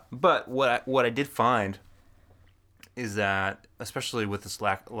lot, but what I did find is that, especially with this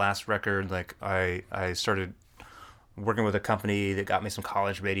last record, like I started working with a company that got me some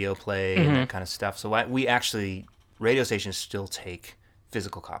college radio play and that kind of stuff. So radio stations still take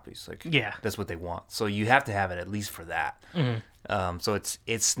physical copies. Like, that's what they want. So you have to have it at least for that. So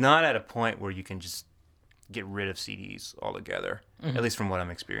it's not at a point where you can just get rid of CDs altogether, at least from what I'm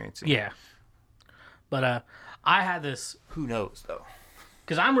experiencing. Yeah. But I had this... Who knows, though?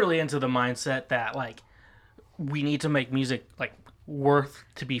 Because I'm really into the mindset that, like, we need to make music, like, worth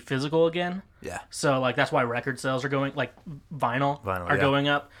to be physical again. Yeah. So, like, that's why record sales are going... Like, vinyl are going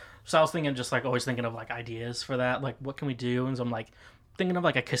up. So I was thinking, just, like, always thinking of, like, ideas for that. Like, what can we do? And so I'm, like, thinking of,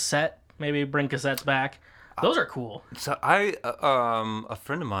 like, a cassette. Maybe bring cassettes back. Those are cool. So a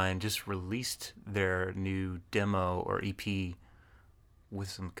friend of mine just released their new demo or EP with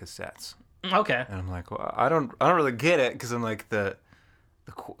some cassettes, Okay. and I'm like, well, I don't really get it because I'm like the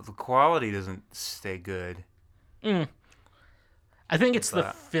quality doesn't stay good. I think it's the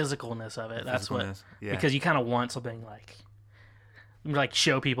physicalness of it. That's what, yeah. because you kind of want something like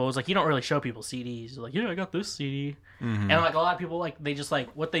show people. It's like you don't really show people CDs. You're like, yeah, I got this CD, and like a lot of people they just like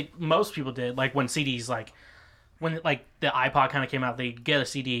most people did like when CDs when like the iPod kind of came out, they get a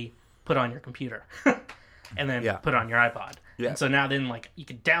CD, put on your computer, and then put it on your iPod. Yeah. And so now then like you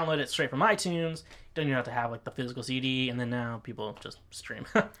can download it straight from iTunes. Don't even have to have like the physical CD, and then now people just stream.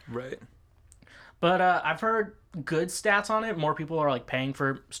 Right. But I've heard good stats on it. More people are like paying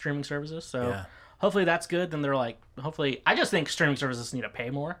for streaming services, so hopefully that's good. Then they're like, hopefully, I just think streaming services need to pay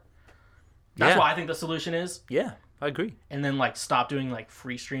more. That's what I think the solution is. Yeah, I agree. And then like stop doing like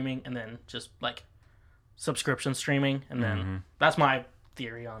free streaming, and then just like subscription streaming, and then that's my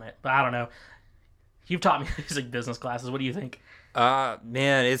theory on it. But I don't know. You've taught me music business classes. What do you think?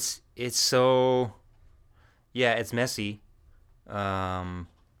 Man, it's so, it's messy.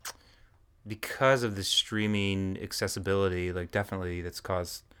 Because of the streaming accessibility, like definitely that's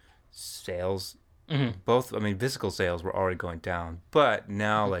caused sales. Both, I mean, physical sales were already going down, but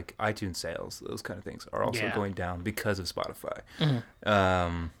now like iTunes sales, those kind of things are also going down because of Spotify.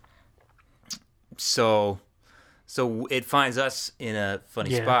 So it finds us in a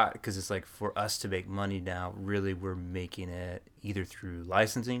funny spot because it's like for us to make money now, really we're making it either through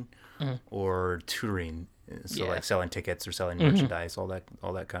licensing or tutoring. So like selling tickets or selling merchandise, all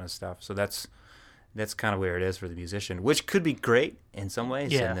that kind of stuff. So that's kind of where it is for the musician, which could be great in some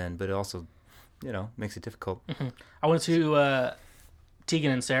ways, but it also, makes it difficult. I went to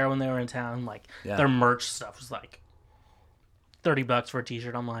Tegan and Sarah when they were in town. Like their merch stuff was like $30 for a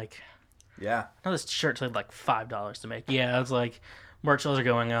T-shirt. I'm like, yeah, now this shirt took like $5 to make. Yeah, it's like merch sales are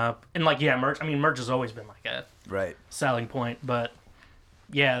going up, and like merch. I mean, merch has always been like a selling point, but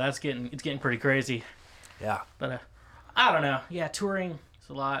it's getting pretty crazy. Yeah. But I don't know. Yeah, touring is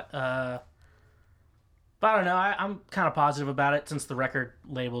a lot. But I don't know. I'm kind of positive about it since the record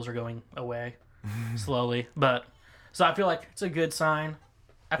labels are going away slowly. But so I feel like it's a good sign.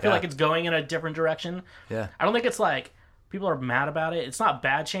 I feel like it's going in a different direction. Yeah. I don't think it's like people are mad about it. It's not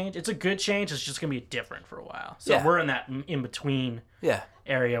bad change. It's a good change. It's just going to be different for a while. So we're in that in-between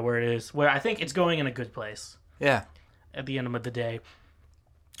area where it is, where I think it's going in a good place. Yeah. At the end of the day.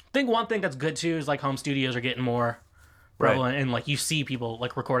 I think one thing that's good too is like home studios are getting more prevalent, and like you see people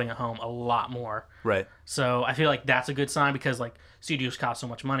like recording at home a lot more. Right. So I feel like that's a good sign because like studios cost so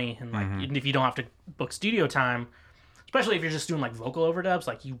much money, and like if you don't have to book studio time, especially if you're just doing like vocal overdubs,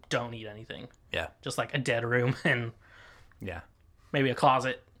 like you don't need anything. Yeah. Just like a dead room and maybe a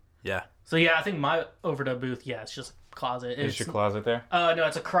closet. Yeah. So I think my overdub booth, it's just a closet. Is your closet there? No,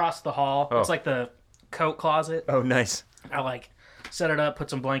 it's across the hall. Oh. It's like the coat closet. Oh, nice. I like set it up, put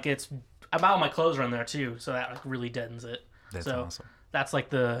some blankets. All my clothes are in there too, so that like really deadens it. That's awesome. That's like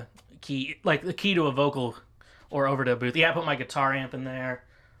the key to a vocal or overdub booth. Yeah, I put my guitar amp in there,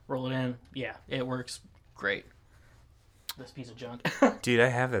 roll it in. Yeah, it works great. This piece of junk. Dude, I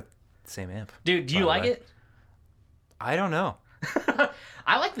have that same amp. Dude, do you like it? I don't know.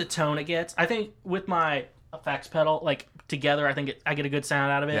 I like the tone it gets. I think with my effects pedal, like together, I think I get a good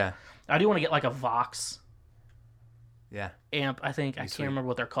sound out of it. Yeah. I do want to get like a Vox amp. I think I can't remember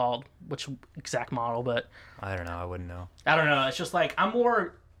what they're called, which exact model, but I don't know. I wouldn't know. I don't know. It's just like I'm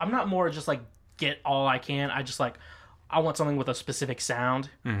not more just like get all I can. I just like I want something with a specific sound.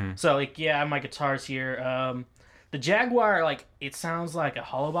 So like I have my guitars here. The Jaguar, like it sounds like a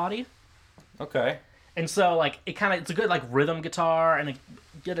hollow body. Okay. And so like it's a good like rhythm guitar and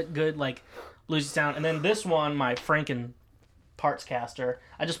get a good like bluesy sound. And then this one, my Franken parts caster,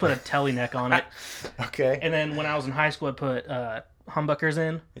 I just put a telly neck on it. Okay. And then when I was in high school, I put humbuckers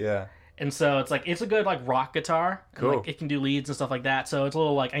in. Yeah. And so it's like it's a good like rock guitar. Cool. And, like, it can do leads and stuff like that. So it's a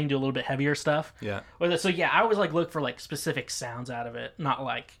little like I can do a little bit heavier stuff. Yeah. With it. So I always like look for like specific sounds out of it, not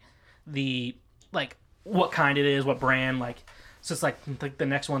like the like what kind it is, what brand. Like so it's like the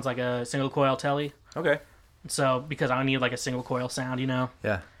next one's like a single coil telly. Okay. So because I need like a single coil sound,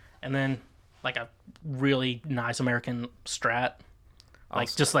 Yeah. And then like a really nice American Strat.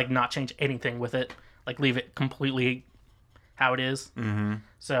 Like just like not change anything with it. Like leave it completely how it is. Mm-hmm.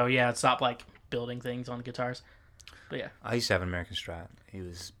 So stop like building things on guitars. But yeah. I used to have an American Strat. He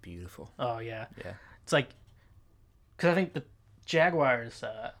was beautiful. Oh yeah. Yeah. It's like because I think the Jaguars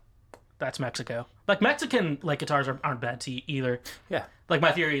that's Mexico. Like Mexican like guitars aren't bad either. Yeah. Like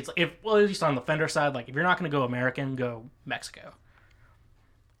my theory is at least on the Fender side, like if you're not going to go American, go Mexico.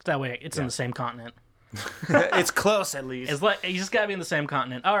 That way it's in the same continent. It's close, at least. It's like you just gotta be in the same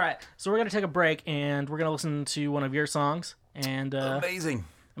continent. All right, so we're gonna take a break and we're gonna listen to one of your songs. And Amazing.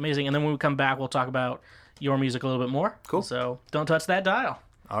 And then when we come back, we'll talk about your music a little bit more. Cool. So don't touch that dial.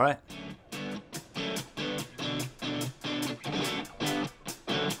 All right.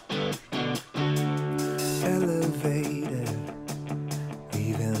 Elevator,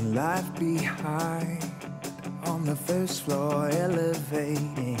 leaving life behind. On the first floor,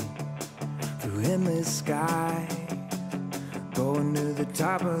 elevating through endless sky, going to the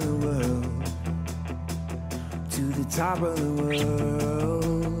top of the world, to the top of the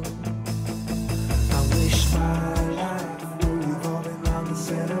world. I wish my life were revolving around the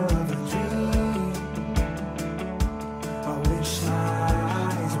center of a dream. I wish my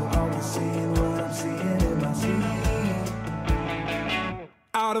eyes were always seeing what I'm seeing in my sleep.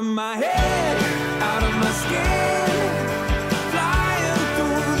 Out of my head, out of my skin, flying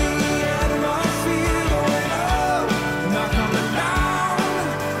through the atmosphere, going up, not coming down,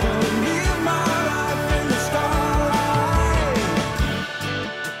 gonna live my life in the starlight.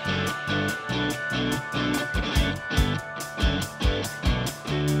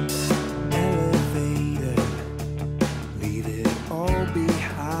 Elevator, leave it all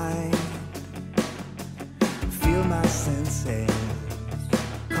behind. Feel my senses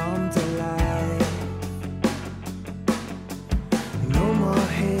come to life. No more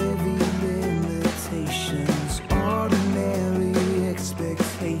heavy limitations, ordinary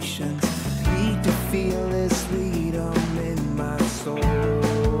expectations. Need to feel this freedom in my soul.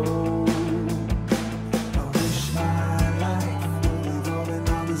 I wish my life were revolving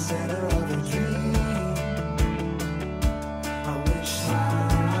on the center of a dream. I wish my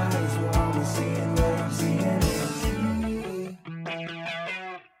eyes were always seeing what I'm seeing.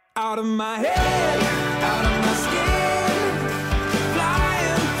 Out of my head, out of my skin,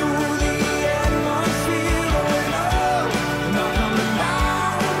 flying through the atmosphere, going up, not coming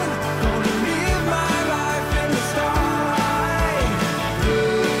down, gonna live my life in the starlight.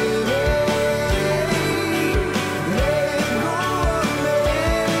 Let go of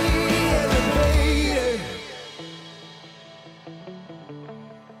me, elevator.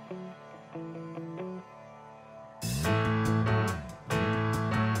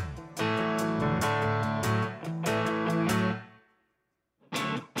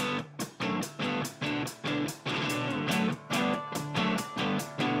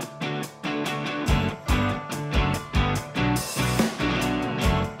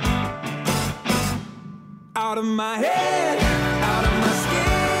 Out of my head, out of my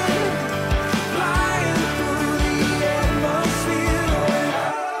skin, flying through the atmosphere, going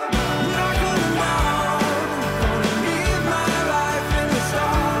up, not coming down, gonna live my life in the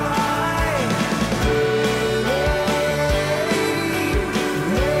starlight.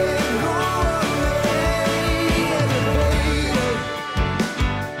 Let go of me,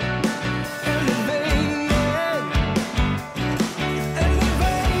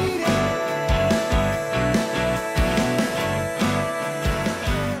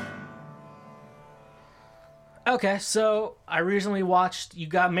 Okay, so I recently watched. You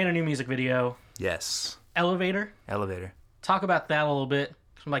made a new music video, Yes. Elevator. Elevator. Talk about that a little bit.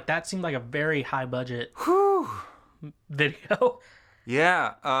 Like that seemed like a very high budget video.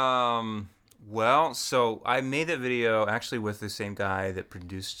 Yeah. Well, so I made that video actually with the same guy that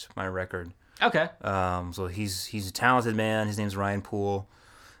produced my record. Okay. So he's a talented man. His name's Ryan Poole.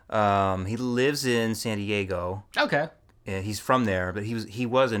 He lives in San Diego. Okay. And he's from there, but he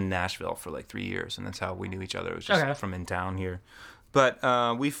was in Nashville for like 3 years, and that's how we knew each other. It was just from in town here.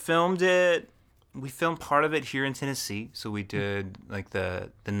 But we filmed it. We filmed part of it here in Tennessee. So we did like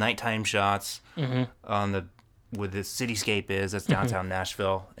the nighttime shots on where the cityscape is. That's downtown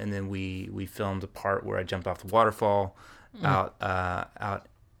Nashville, and then we filmed the part where I jumped off the waterfall out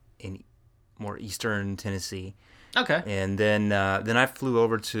in more eastern Tennessee. Okay. And then I flew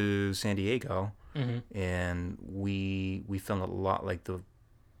over to San Diego, and we filmed a lot, like the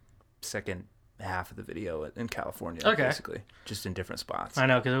second half of the video in California, basically, just in different spots. I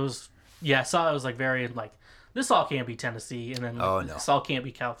know, because it was, I saw it was like very, like, this all can't be Tennessee, and then this all can't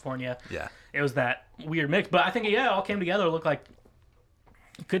be California. Yeah. It was that weird mix, but I think, it all came together. It looked like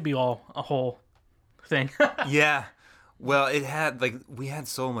it could be all a whole thing. Yeah. Well, it had, like, we had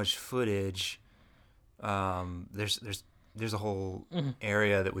so much footage. There's a whole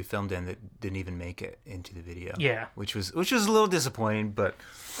area that we filmed in that didn't even make it into the video. Yeah. Which was a little disappointing, but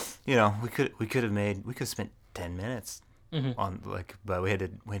you know, we could have spent 10 minutes on, like, but we had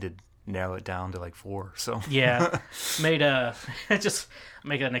to narrow it down to like 4. So Yeah. Just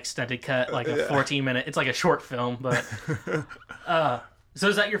make an extended cut, like a 14-minute. It's like a short film, but so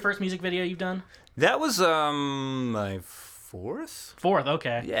is that your first music video you've done? That was my fourth. Fourth,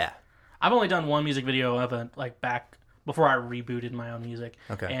 okay. Yeah. I've only done one music video of it, like back before I rebooted my own music.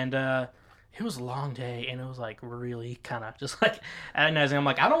 Okay. And it was a long day, and it was like really kind of just like agonizing. I'm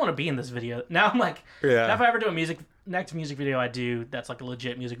like, I don't want to be in this video. Now I'm like, Yeah. if I ever do next music video I do that's like a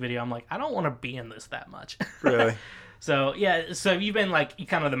legit music video, I'm like, I don't want to be in this that much. Really? So yeah, so you've been like you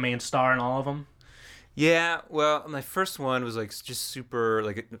kind of the main star in all of them. Yeah. Well, my first one was like just super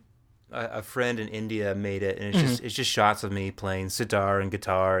like. A friend in India made it, and it's just shots of me playing sitar and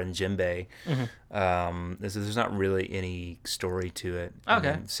guitar and djembe. There's not really any story to it.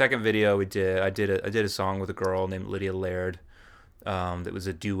 Okay. Second video I did a song with a girl named Lydia Laird, that was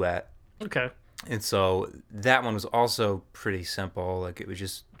a duet. Okay. And so that one was also pretty simple. Like it was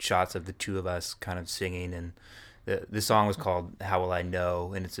just shots of the two of us kind of singing, and the song was called "How Will I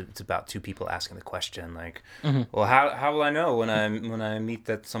Know," and it's about two people asking the question like, well, how will I know when I meet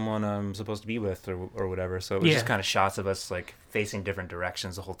that someone I'm supposed to be with or whatever. So it was just kind of shots of us like facing different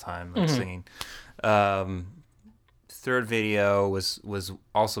directions the whole time, like singing. Third video was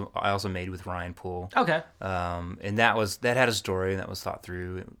I also made with Ryan Poole. Okay. And that had a story and that was thought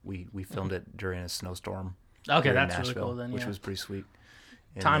through. We filmed it during a snowstorm. Okay, here in that's really Nashville, cool then. which Yeah. was pretty sweet.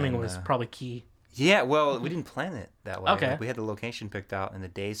 And Timing then, was probably key. Yeah, well, we didn't plan it that way. Okay. Like, we had the location picked out and the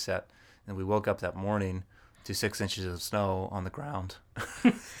day set, and we woke up that morning to 6 inches of snow on the ground.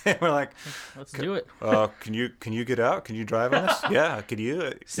 And we're like, Let's do it. can you get out? Can you drive on this? Yeah, could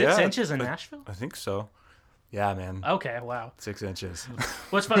you? 6 Yeah, inches in Nashville? I think so. Yeah, man. Okay, wow. 6 inches.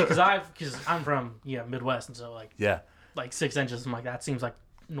 Well, it's funny because I'm from Midwest, and so Yeah. like 6 inches, I'm like that seems like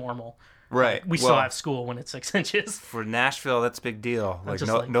normal. Right. We still have school when it's 6 inches. For Nashville, that's a big deal. Like,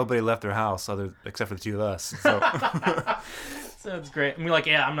 just like- nobody left their house except for the two of us. So So it's great. I mean, like,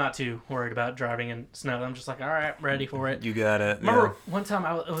 yeah, I'm not too worried about driving in snow. I'm just like, all right, ready for it. you got it. Remember one time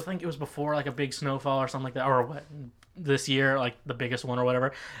I think it was before like a big snowfall or something like that, or what? This year, like the biggest one or whatever.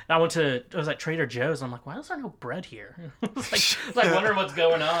 And I was at Trader Joe's, and I'm like, why is there no bread here? It's like wondering what's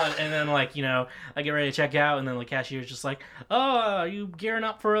going on. And then like, I get ready to check out, and then the cashier's just like, oh, are you gearing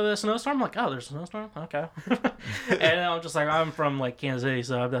up for the snowstorm? I'm like, oh, there's a snowstorm? Okay. And I'm just like, I'm from like Kansas City,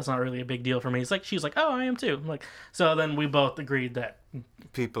 so that's not really a big deal for me. It's like, she's like, oh, I am too. I'm like, so then we both agreed that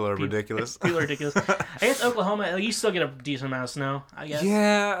People are ridiculous. people are ridiculous. I guess Oklahoma, you still get a decent amount of snow, I guess.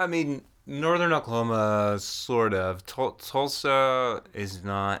 Yeah, I mean, northern Oklahoma, sort of. Tulsa is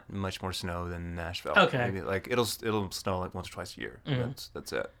not much more snow than Nashville. Okay. Maybe, like it'll snow like once or twice a year.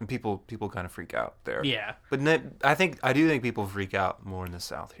 That's it. And people kind of freak out there. Yeah. But I do think people freak out more in the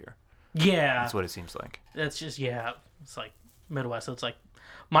South here. Yeah. That's what it seems like. That's just it's like Midwest. So it's like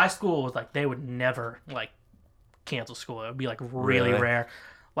my school was like they would never like cancel school. It would be like really rare.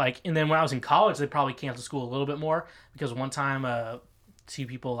 Like, and then when I was in college, they probably canceled school a little bit more because one time two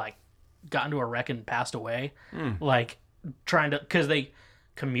people like got into a wreck and passed away, like trying to because they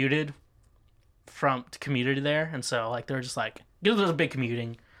commuted there, and so like they're just like there's a big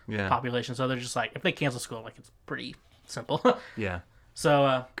commuting population, so they're just like if they cancel school, like it's pretty simple. Yeah.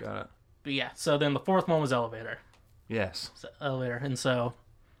 So Got it. but yeah, so then the fourth one was Elevator. Yes. So, Elevator, and so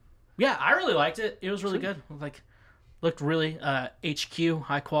yeah, I really liked it. It was really good. Like looked really HQ,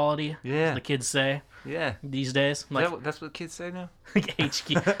 high quality. Yeah. As the kids say Yeah. these days. Like That's what kids say now?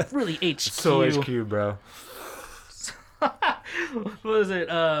 HQ, really HQ. So HQ, bro. What is it?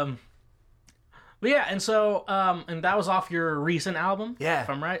 But yeah, and so and that was off your recent album. Yeah. If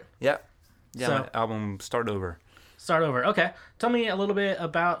I'm right. Yeah. Yeah, So- my album Start Over. Start Over. Okay, tell me a little bit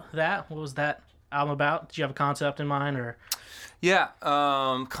about that. What was that album about? Did you have a concept in mind, or? Yeah,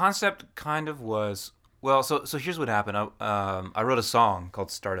 concept kind of was well. So here's what happened. I wrote a song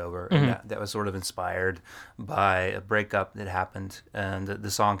called "Start Over," and that was sort of inspired by a breakup that happened. And the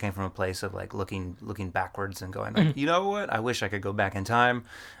song came from a place of like looking backwards and going, like, you know what? I wish I could go back in time.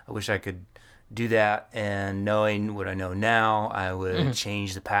 I wish I could do that. And knowing what I know now, I would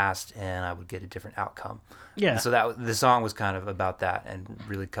change the past and I would get a different outcome. Yeah. And so the song was kind of about that, and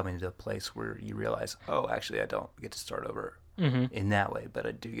really coming to a place where you realize, oh, actually, I don't get to start over in that way, but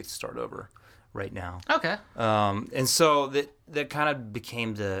I do get to start over right now. Okay. And so that kind of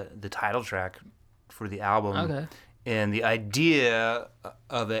became the title track for the album. Okay. And the idea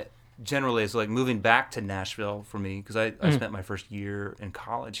of it generally is like moving back to Nashville for me, because I spent my first year in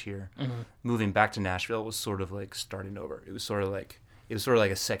college here. Moving back to Nashville was sort of like starting over. It was sort of like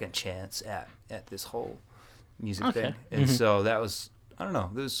a second chance at this whole music thing. And so that was, I don't know,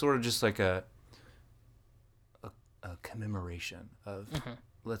 it was sort of just like a commemoration of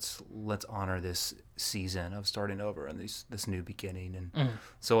let's honor this season of starting over and this new beginning. And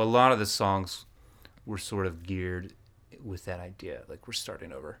so a lot of the songs were sort of geared with that idea, like we're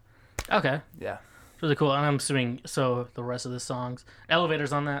starting over. Okay. Yeah. Really cool. And I'm assuming so the rest of the songs,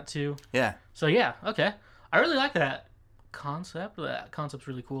 Elevator's on that too. Yeah. So yeah, okay. I really like that concept. That concept's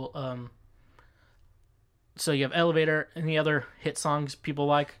really cool. So you have Elevator. Any other hit songs people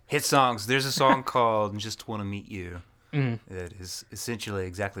like? Hit songs. There's a song called "Just Want to Meet You." Mm-hmm. It is essentially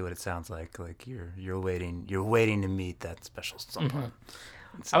exactly what it sounds like. Like you're waiting to meet that special someone.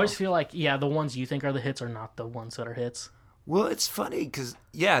 I always feel like the ones you think are the hits are not the ones that are hits. Well, it's funny because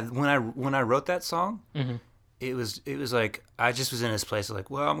when I wrote that song, it was like I just was in this place of like,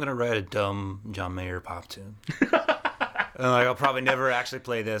 well, I'm gonna write a dumb John Mayer pop tune, and like I'll probably never actually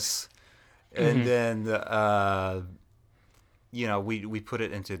play this, and then we put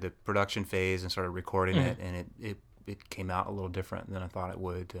it into the production phase and started recording it, and it came out a little different than I thought it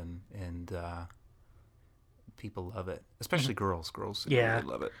would, and people love it, especially girls. Girls really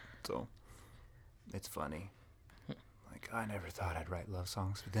love it, so it's funny. Like, I never thought I'd write love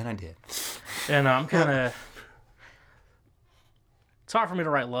songs, but then I did. And I'm kind of... It's hard for me to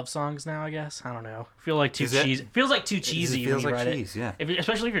write love songs now, I guess. I don't know. Feel like too cheesy. Feels like too cheesy when you write it. Yeah.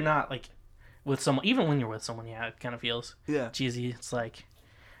 Especially if you're not, like, with someone... Even when you're with someone, it kind of feels cheesy. It's like...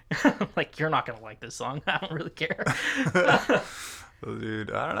 like, you're not going to like this song. I don't really care. Well,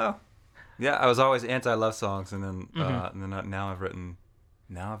 dude, I don't know. Yeah, I was always anti-love songs, and then now I've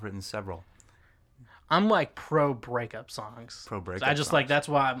written several. I'm like pro breakup songs. Pro breakup. I just songs. like that's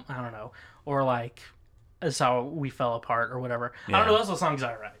why I don't know, or like that's how we fell apart or whatever. Yeah. I don't know. Those are the songs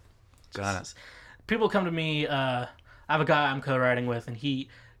I write. Got it. People come to me. I have a guy I'm co-writing with, and he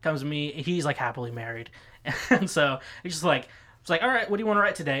comes to me. He's like happily married, and so he's just like, it's like, all right, what do you want to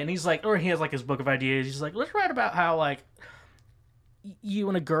write today? And he's like, or he has like his book of ideas. He's like, let's write about how like you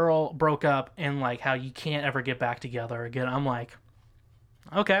and a girl broke up and like how you can't ever get back together again. I'm like,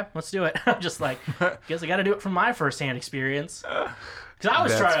 okay, let's do it. I'm just like, guess I got to do it from my firsthand experience. Because I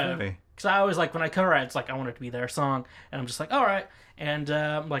always because I always like when I co-write, it's like I want it to be their song, and I'm just like, all right, and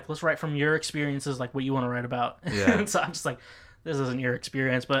like let's write from your experiences, like what you want to write about. Yeah. And so I'm just like, this isn't your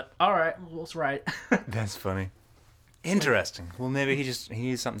experience, but all right, let's write. That's funny. Interesting. Well, maybe he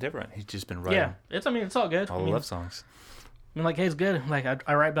needs something different. He's just been writing. Yeah, it's all good. All love songs. I mean, like, hey, it's good. Like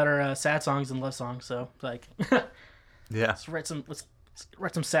I write better sad songs than love songs, so like, yeah, let's write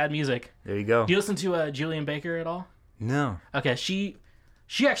some sad music. There you go. Do you listen to Julian Baker at all? No. Okay, she's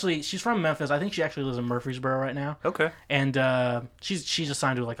from Memphis. I think she actually lives in Murfreesboro right now. Okay. And she's just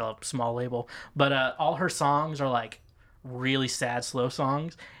signed to like a small label, but all her songs are like really sad, slow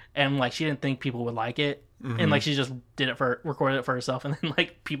songs, and like she didn't think people would like it, and like she just recorded it for herself, and then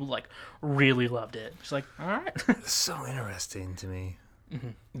like people like really loved it. She's like, all right. It's so interesting to me.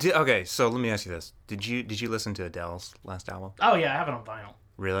 Okay, so let me ask you this: Did you listen to Adele's last album? Oh yeah, I have it on vinyl.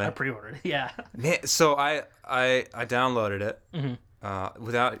 Really? I pre-ordered it. Yeah. Man, so I downloaded it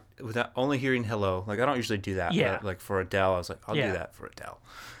without only hearing "Hello." Like I don't usually do that. Yeah. But, like for Adele, I was like, I'll do that for Adele.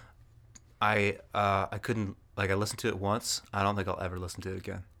 I couldn't. Like I listened to it once. I don't think I'll ever listen to it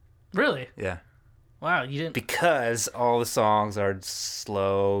again. Really? Yeah. Wow, you didn't. Because all the songs are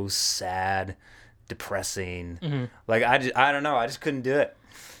slow, sad, depressing. Like I don't know. I just couldn't do it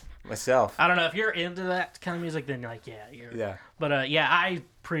myself. I don't know if you're into that kind of music. Then like, yeah. But I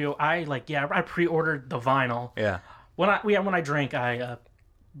pre-ordered the vinyl. Yeah. When I drink, I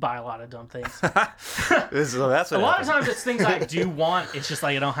buy a lot of dumb things. That's what a lot of times it's things I do want. It's just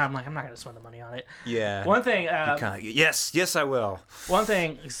like I don't have. I'm like, I'm not gonna spend the money on it. Yeah. One thing. Yes, I will. One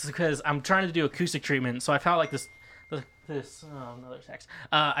thing is because I'm trying to do acoustic treatment, so I found like this. Another text.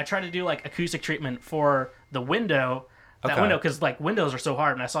 I tried to do like acoustic treatment for the window. That window, because like windows are so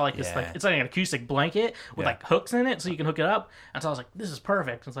hard, and I saw like this like it's like an acoustic blanket with like hooks in it, so you can hook it up. And so I was like, "This is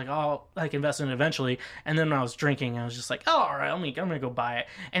perfect." It's like I'll like invest in it eventually. And then when I was drinking, I was just like, "Oh, all right, I'm gonna go buy it."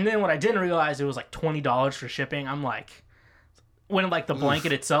 And then what I didn't realize it was like $20 for shipping. I'm like, when like the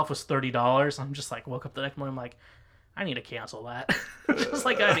blanket itself was $30, I'm just like woke up the next morning, I'm like, I need to cancel that. Just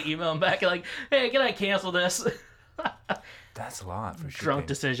like I had to email him back and like, "Hey, can I cancel this?" That's a lot for shipping. Drunk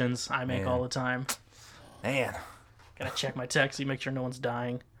decisions I make all the time. Man. Gotta check my text, see, make sure no one's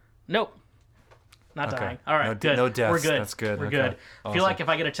dying. Nope. Not dying. All right, no, good. No deaths. We're good. That's good. We're okay. good. Awesome. Feel like if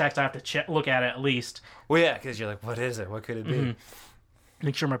I get a text, I have to look at it at least. Well, yeah, because you're like, what is it? What could it be?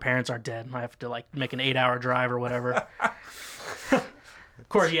 Make sure my parents aren't dead. I have to like make an 8-hour drive or whatever. Of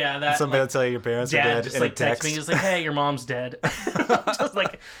course, yeah. That Somebody like, will tell you your parents are dad dead just in like a text. text me, just like, "Hey, your mom's dead." Just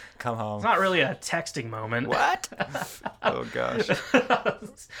like, come home. it's not really a texting moment. What? Oh gosh.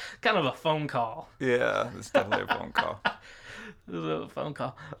 It's kind of a phone call. Yeah, it's definitely a phone call. It was a phone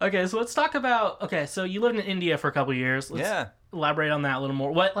call. Okay, so let's talk about. Okay, so you lived in India for a couple of years. Let's elaborate on that a little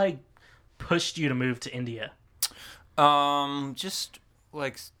more. What like pushed you to move to India? Just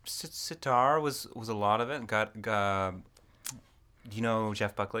like sitar was a lot of it. Got do you know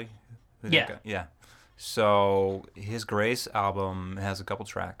Jeff Buckley? Who's that guy? Yeah. So his Grace album has a couple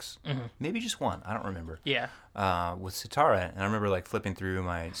tracks, maybe just one. I don't remember. Yeah. With sitar in it, and I remember like flipping through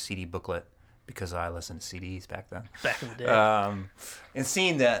my CD booklet because I listened to CDs back then. Back in the day. And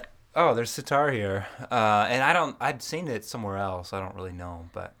seeing that, oh, there's sitar here, and I'd seen it somewhere else. I don't really know,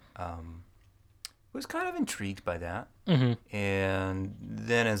 but was kind of intrigued by that. And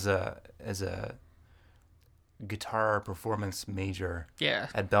then as a guitar performance major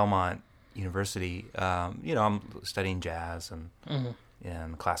at Belmont University, I'm studying jazz and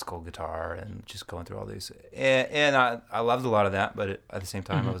classical guitar and just going through all these. And I loved a lot of that, but at the same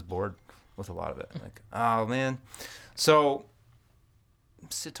time, I was bored with a lot of it. Like, oh, man. So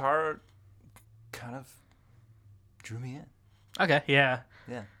sitar kind of drew me in. Okay, yeah.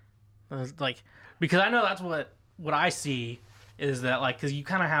 Yeah. Like, because I know that's what I see is that, like, because you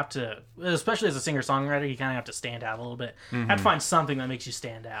kind of have to, especially as a singer-songwriter, you kind of have to stand out a little bit. Have to find something that makes you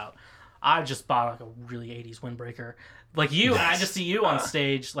stand out. I just bought, like, a really 80s windbreaker. Like you, and I just see you on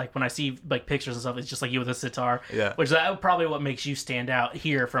stage, like, when I see, like, pictures and stuff, it's just, like, you with a sitar. Yeah. Which that probably what makes you stand out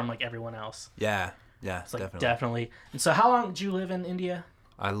here from, like, everyone else. Yeah. Yeah, It's, like, definitely. And so how long did you live in India?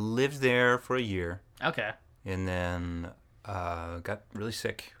 I lived there for a year. Okay. And then got really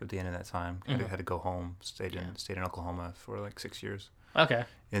sick at the end of that time. Had to go home. Stayed in Oklahoma for like 6 years. Okay.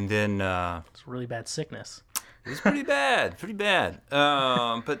 And then It's really bad sickness. it was pretty bad,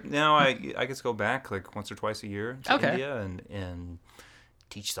 but now I get to go back like once or twice a year to India and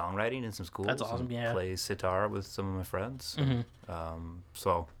teach songwriting in some schools. That's awesome. And play sitar with some of my friends.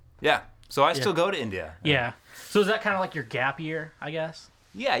 So yeah. So I still go to India. Yeah. So is that kind of like your gap year, I guess?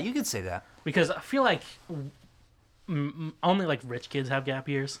 Yeah, you could say that. Because I feel like only like rich kids have gap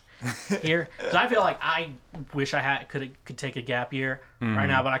years here. So I feel like I wish I could take a gap year right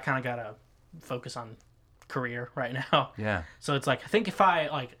now, but I kind of gotta focus on career right now. Yeah. So it's like I think if I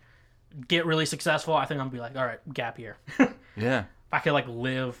like get really successful, I think I'm gonna be like, all right, gap year. Yeah. If I could like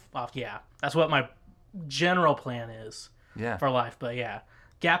live off, that's what my general plan is for life. But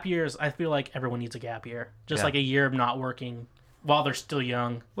gap years, I feel like everyone needs a gap year. Just like a year of not working while they're still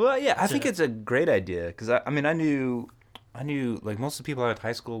young. Well, yeah, I think it's a great idea because I knew like most of the people I went to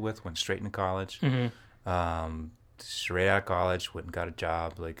high school with went straight into college. Straight out of college, went and got a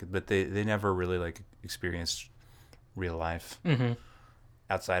job. Like, but they never really like experienced real life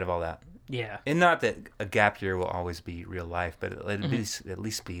outside of all that. Yeah, and not that a gap year will always be real life, but it'll at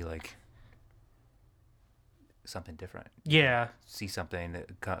least be like something different. Yeah. See something,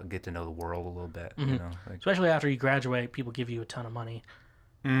 that get to know the world a little bit, you know. Like, especially after you graduate, people give you a ton of money.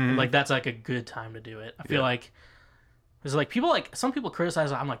 Like that's like a good time to do it. I feel like there's like people some people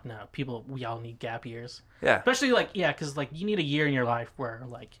criticize it. I'm like, no, we all need gap years. Yeah. Especially like because like you need a year in your life where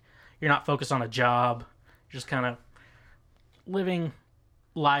like you're not focused on a job. You're just kind of living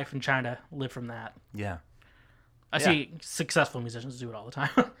life and trying to live from that. Yeah. I see successful musicians do it all the time.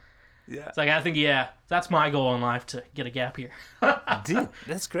 Yeah. It's like, I think, that's my goal in life, to get a gap year. Dude,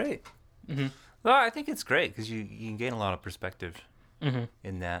 that's great. Well, I think it's great because you can gain a lot of perspective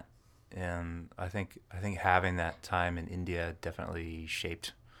in that. And I think having that time in India definitely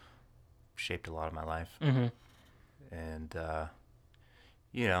shaped a lot of my life. And,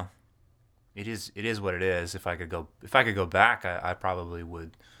 it is what it is. If I could go back, I probably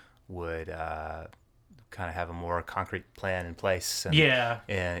would kind of have a more concrete plan in place. And,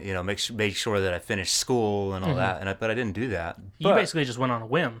 and make sure that I finished school and all that. But I didn't do that. You basically just went on a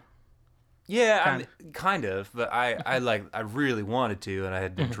whim. Yeah, kind of. But I really wanted to, and I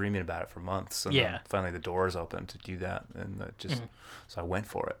had been dreaming about it for months. And then finally the doors opened to do that, and so I went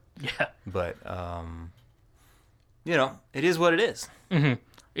for it. Yeah. But it is what it is.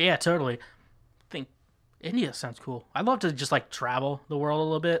 Yeah, totally. I think India sounds cool. I'd love to just like travel the world a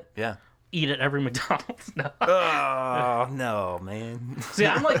little bit. Yeah. Eat at every McDonald's. No. Oh, no, man. See,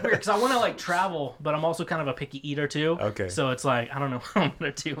 I'm like weird because I want to like travel, but I'm also kind of a picky eater too. Okay. So it's like I don't know what I'm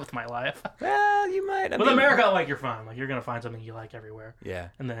gonna do with my life. Well, you might. With America, like you're fine. Like you're gonna find something you like everywhere. Yeah.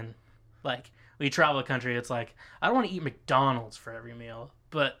 And then, like when you travel the country, it's like I don't want to eat McDonald's for every meal,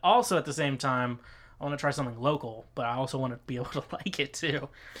 but also at the same time, I want to try something local, but I also want to be able to like it too.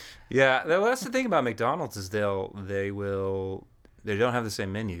 Yeah, well, that's the thing about McDonald's is they don't have the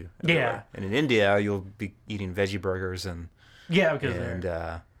same menu everywhere. And in India, you'll be eating veggie burgers and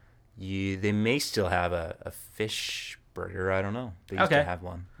they may still have a fish burger. I don't know. They used to have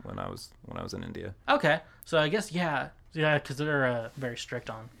one when I was in India. Okay, so I guess because they're very strict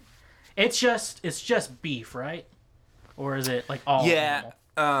on. It's just beef, right? Or is it like all? Yeah,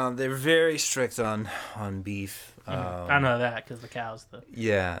 They're very strict on beef. I know that because the cow's the...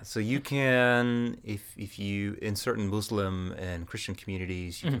 Yeah, so you can, if you, in certain Muslim and Christian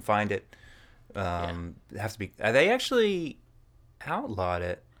communities, you can find it. It has to be... They actually outlawed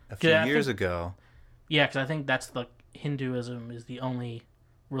it a few years ago. Yeah, because I think that's the... Hinduism is the only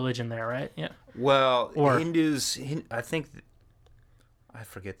religion there, right? Yeah. Well, Hindus, I think... I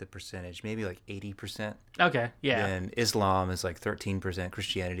forget the percentage, maybe like 80%. Okay, yeah. And Islam is like 13%,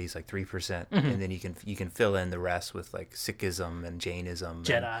 Christianity is like 3%, and then you can fill in the rest with like Sikhism and Jainism,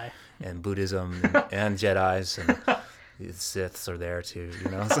 Jedi, and Buddhism and Jedis, and the Siths are there too.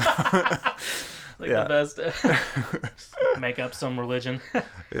 You know, so, the best. Make up some religion.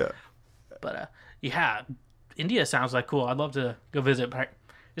 Yeah. But yeah, India sounds like cool. I'd love to go visit.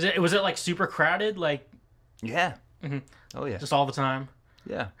 Was it like super crowded? Like yeah. Oh yeah. Just all the time.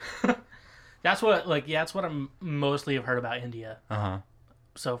 Yeah. That's what I mostly have heard about India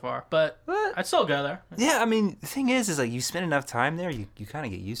so far. But I'd still go there. Yeah, I mean, the thing is like you spend enough time there, you kind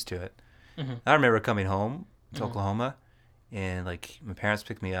of get used to it. I remember coming home to Oklahoma, and like my parents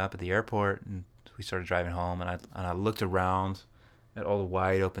picked me up at the airport, and we started driving home, and I looked around at all the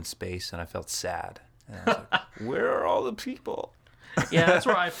wide open space, and I felt sad. And I was like, where are all the people? Yeah, that's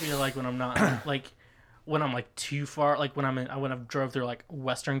where I feel like when I'm not like. When I'm like too far, like when I've drove through like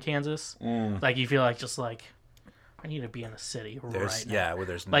western Kansas, like you feel like just like I need to be in a city right now. Yeah, where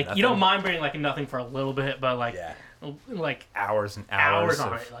there's like nothing. You don't mind being like nothing for a little bit, but like like hours and hours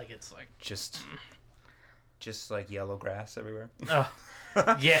on it, like it's like just like yellow grass everywhere. Oh,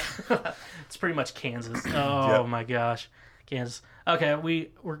 yeah, it's pretty much Kansas. Oh my gosh, Kansas. Okay,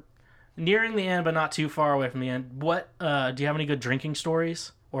 we're nearing the end, but not too far away from the end. What do you have any good drinking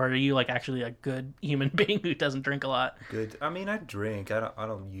stories? Or are you like actually a good human being who doesn't drink a lot? Good. I mean, I drink. I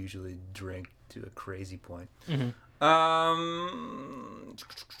don't usually drink to a crazy point. I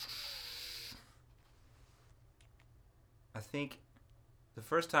think the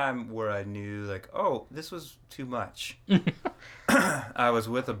first time where I knew like, oh, this was too much. I was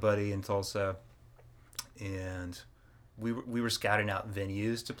with a buddy in Tulsa, and we were scouting out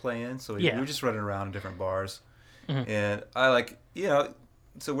venues to play in. So we were just running around in different bars, and I like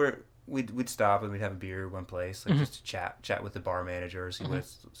So we'd stop and we'd have a beer one place, like just to chat with the bar manager, see what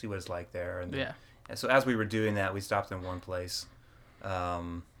it's like there. And and so as we were doing that, we stopped in one place,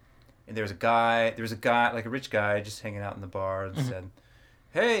 and there was a guy like a rich guy just hanging out in the bar, and said,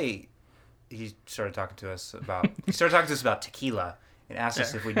 "Hey," he started talking to us about tequila, and asked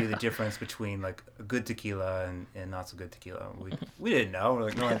us if we knew the difference between like a good tequila and not so good tequila. We didn't know. We're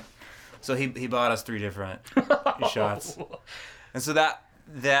like, no. So he bought us 3 different shots, and so that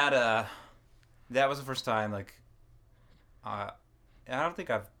was the first time, like, I don't think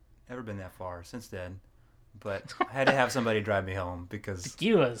I've ever been that far since then, but I had to have somebody drive me home because...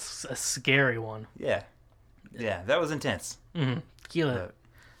 Tequila's a scary one. Yeah, that was intense. Tequila,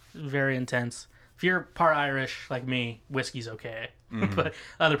 very intense. If you're part Irish, like me, whiskey's okay, but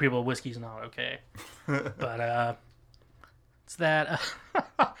other people, whiskey's not okay. But, it's that...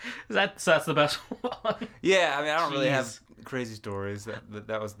 that's the best one. Yeah, I mean, I don't really have... crazy stories.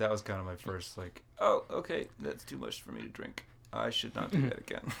 That was kind of my first like, oh, okay, that's too much for me to drink. I should not do that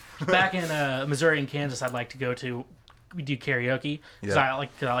again. Back in Missouri and Kansas, I'd like to go to. We do karaoke because I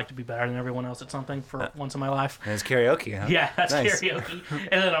like to be better than everyone else at something for once in my life. And it's karaoke, huh? Yeah, that's nice. karaoke.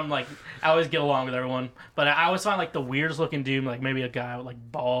 And then I'm like, I always get along with everyone, but I always find like the weirdest looking dude, like maybe a guy with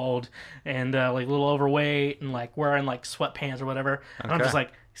like bald and like a little overweight and like wearing like sweatpants or whatever. And I'm just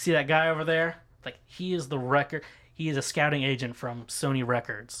like, see that guy over there? Like he is the record. He is a scouting agent from Sony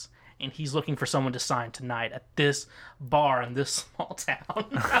Records, and he's looking for someone to sign tonight at this bar in this small town.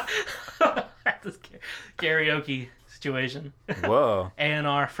 At this karaoke situation. Whoa.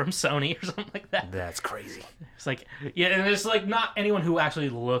 A&R from Sony or something like that. That's crazy. It's like, yeah, and it's like not anyone who actually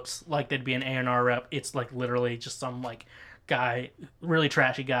looks like they'd be an A&R rep. It's like literally just some like guy, really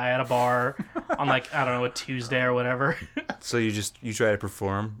trashy guy at a bar on like, I don't know, a Tuesday or whatever. So you try to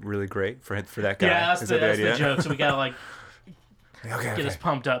perform really great for that guy? Yeah, that's the joke. So we gotta like get us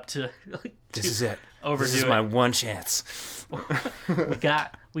pumped up to this is it. Overdo this is my one chance. we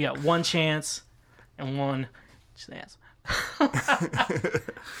got one chance and one chance.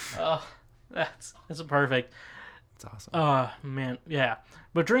 Oh, that's perfect. That's awesome. Oh man, yeah.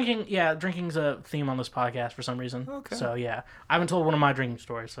 But drinking's a theme on this podcast for some reason. Okay. So yeah, I haven't told one of my drinking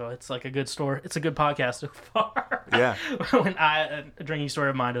stories, so it's like a good story. It's a good podcast so far. Yeah. When a drinking story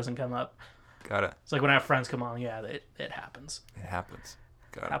of mine doesn't come up. Got it. It's like when I have friends come on. Yeah, it happens. It happens.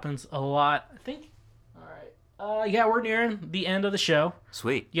 Got it. Happens a lot. I think. All right. Yeah, we're nearing the end of the show.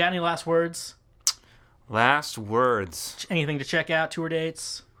 Sweet. You got any last words? Last words. Anything to check out? Tour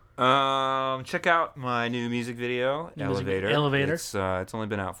dates? Check out my new music video, Elevator. It's only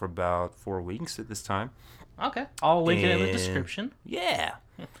been out for about 4 weeks at this time. Okay. I'll link it in the description. Yeah.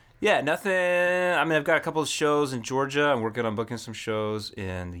 Yeah, nothing. I mean, I've got a couple of shows in Georgia. I'm working on booking some shows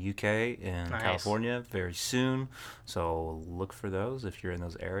in the UK and California very soon. So look for those if you're in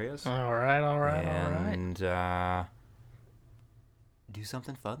those areas. All right. And do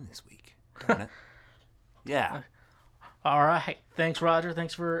something fun this week. Darn it. Yeah. All right. Thanks, Roger.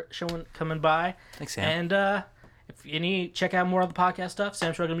 Thanks for coming by. Thanks, Sam. And if you need, check out more of the podcast stuff,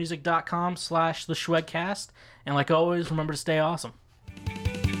 samschweglermusic.com/theshwegcast. And like always, remember to stay awesome.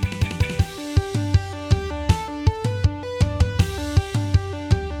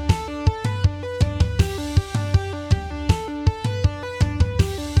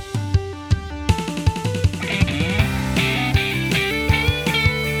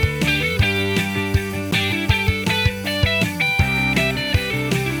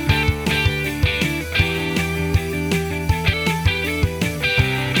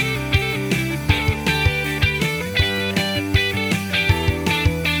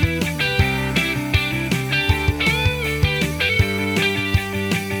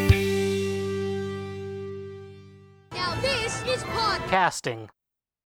 Casting.